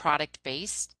 If you're product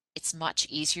based, it's much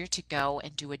easier to go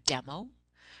and do a demo,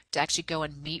 to actually go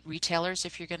and meet retailers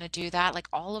if you're going to do that. Like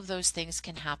all of those things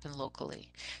can happen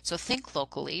locally. So think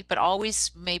locally, but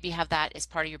always maybe have that as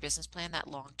part of your business plan, that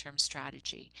long-term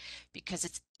strategy, because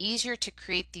it's easier to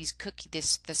create these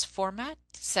this format,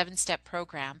 7-step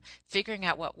program, figuring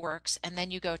out what works, and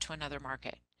then you go to another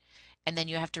market. And then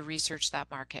you have to research that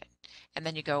market. And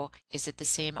then you go, is it the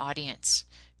same audience?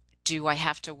 Do I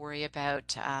have to worry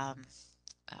about um,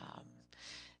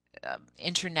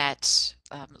 internet,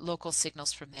 local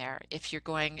signals from there? If you're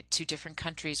going to different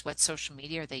countries, what social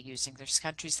media are they using? There's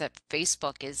countries that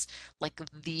Facebook is like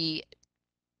the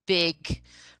big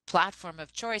platform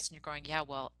of choice, and you're going, yeah,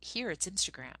 well, here it's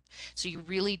Instagram. So you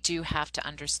really do have to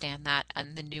understand that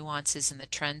and the nuances and the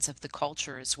trends of the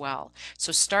culture as well.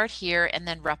 So start here and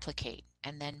then replicate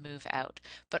and then move out.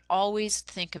 But always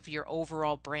think of your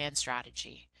overall brand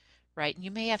strategy, right? And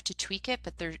you may have to tweak it,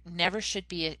 but there never should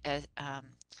be a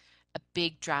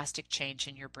big drastic change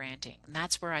in your branding. And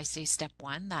that's where I say step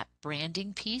one, that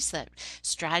branding piece, that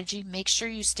strategy, make sure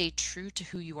you stay true to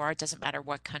who you are. It doesn't matter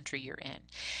what country you're in.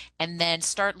 And then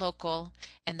start local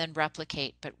and then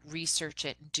replicate, but research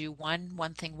it and do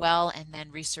one thing well and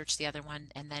then research the other one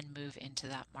and then move into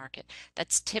that market.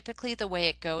 That's typically the way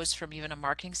it goes from even a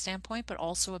marketing standpoint, but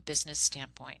also a business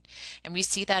standpoint. And we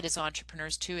see that as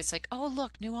entrepreneurs too. It's like, oh,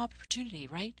 look, new opportunity,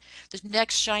 right? The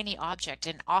next shiny object,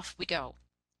 and off we go.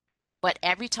 But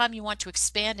every time you want to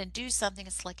expand and do something,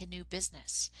 it's like a new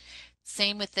business.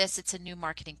 Same with this, it's a new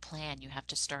marketing plan. You have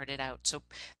to start it out. So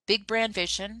big brand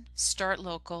vision, start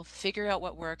local, figure out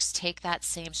what works, take that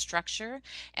same structure,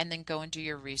 and then go and do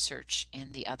your research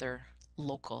in the other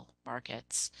local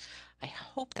markets. I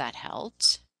hope that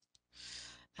helped.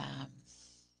 Um,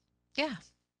 yeah,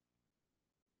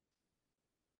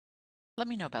 let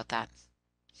me know about that.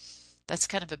 That's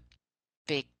kind of a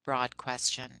big, broad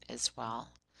question as well.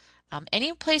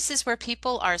 Any places where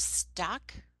people are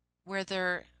stuck,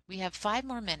 where we have 5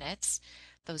 more minutes,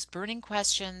 those burning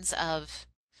questions of,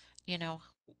 you know,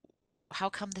 how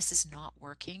come this is not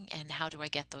working and how do I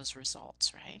get those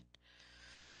results, right?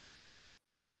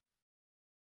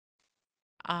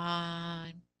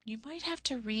 You might have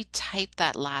to retype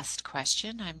that last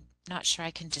question. I'm not sure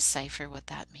I can decipher what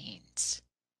that means.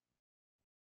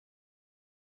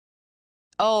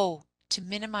 Oh, to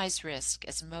minimize risk,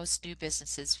 as most new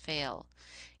businesses fail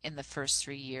in the first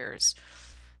 3 years.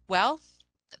 Well,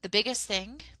 the biggest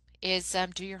thing is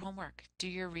do your homework, do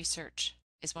your research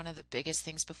is one of the biggest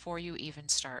things before you even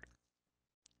start.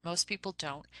 Most people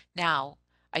don't. Now,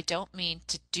 I don't mean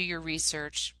to do your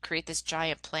research, create this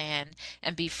giant plan,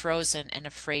 and be frozen and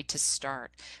afraid to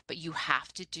start. But you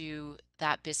have to do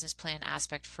that business plan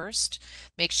aspect first.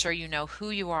 Make sure you know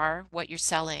who you are, what you're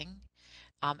selling,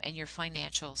 and your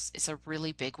financials is a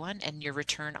really big one, and your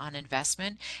return on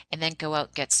investment, and then go out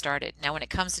and get started. Now, when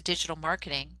it comes to digital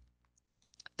marketing,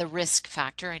 the risk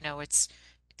factor, I know it's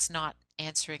not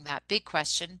answering that big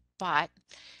question, but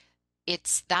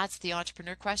that's the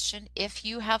entrepreneur question. If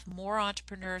you have more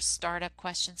entrepreneur startup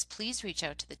questions, please reach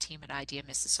out to the team at Idea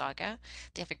Mississauga.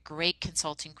 They have a great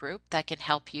consulting group that can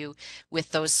help you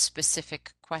with those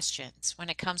specific questions. When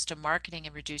it comes to marketing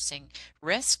and reducing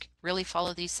risk, really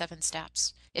follow these 7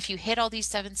 steps. If you hit all these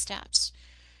 7 steps,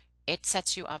 it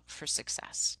sets you up for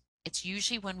success. It's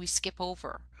usually when we skip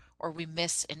over or we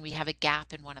miss and we have a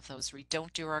gap in one of those, we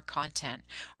don't do our content,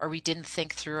 or we didn't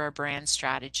think through our brand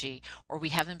strategy, or we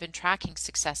haven't been tracking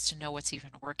success to know what's even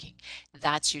working.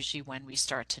 That's usually when we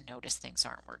start to notice things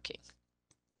aren't working.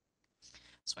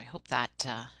 So I hope that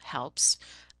helps.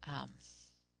 Um,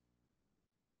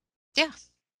 yeah,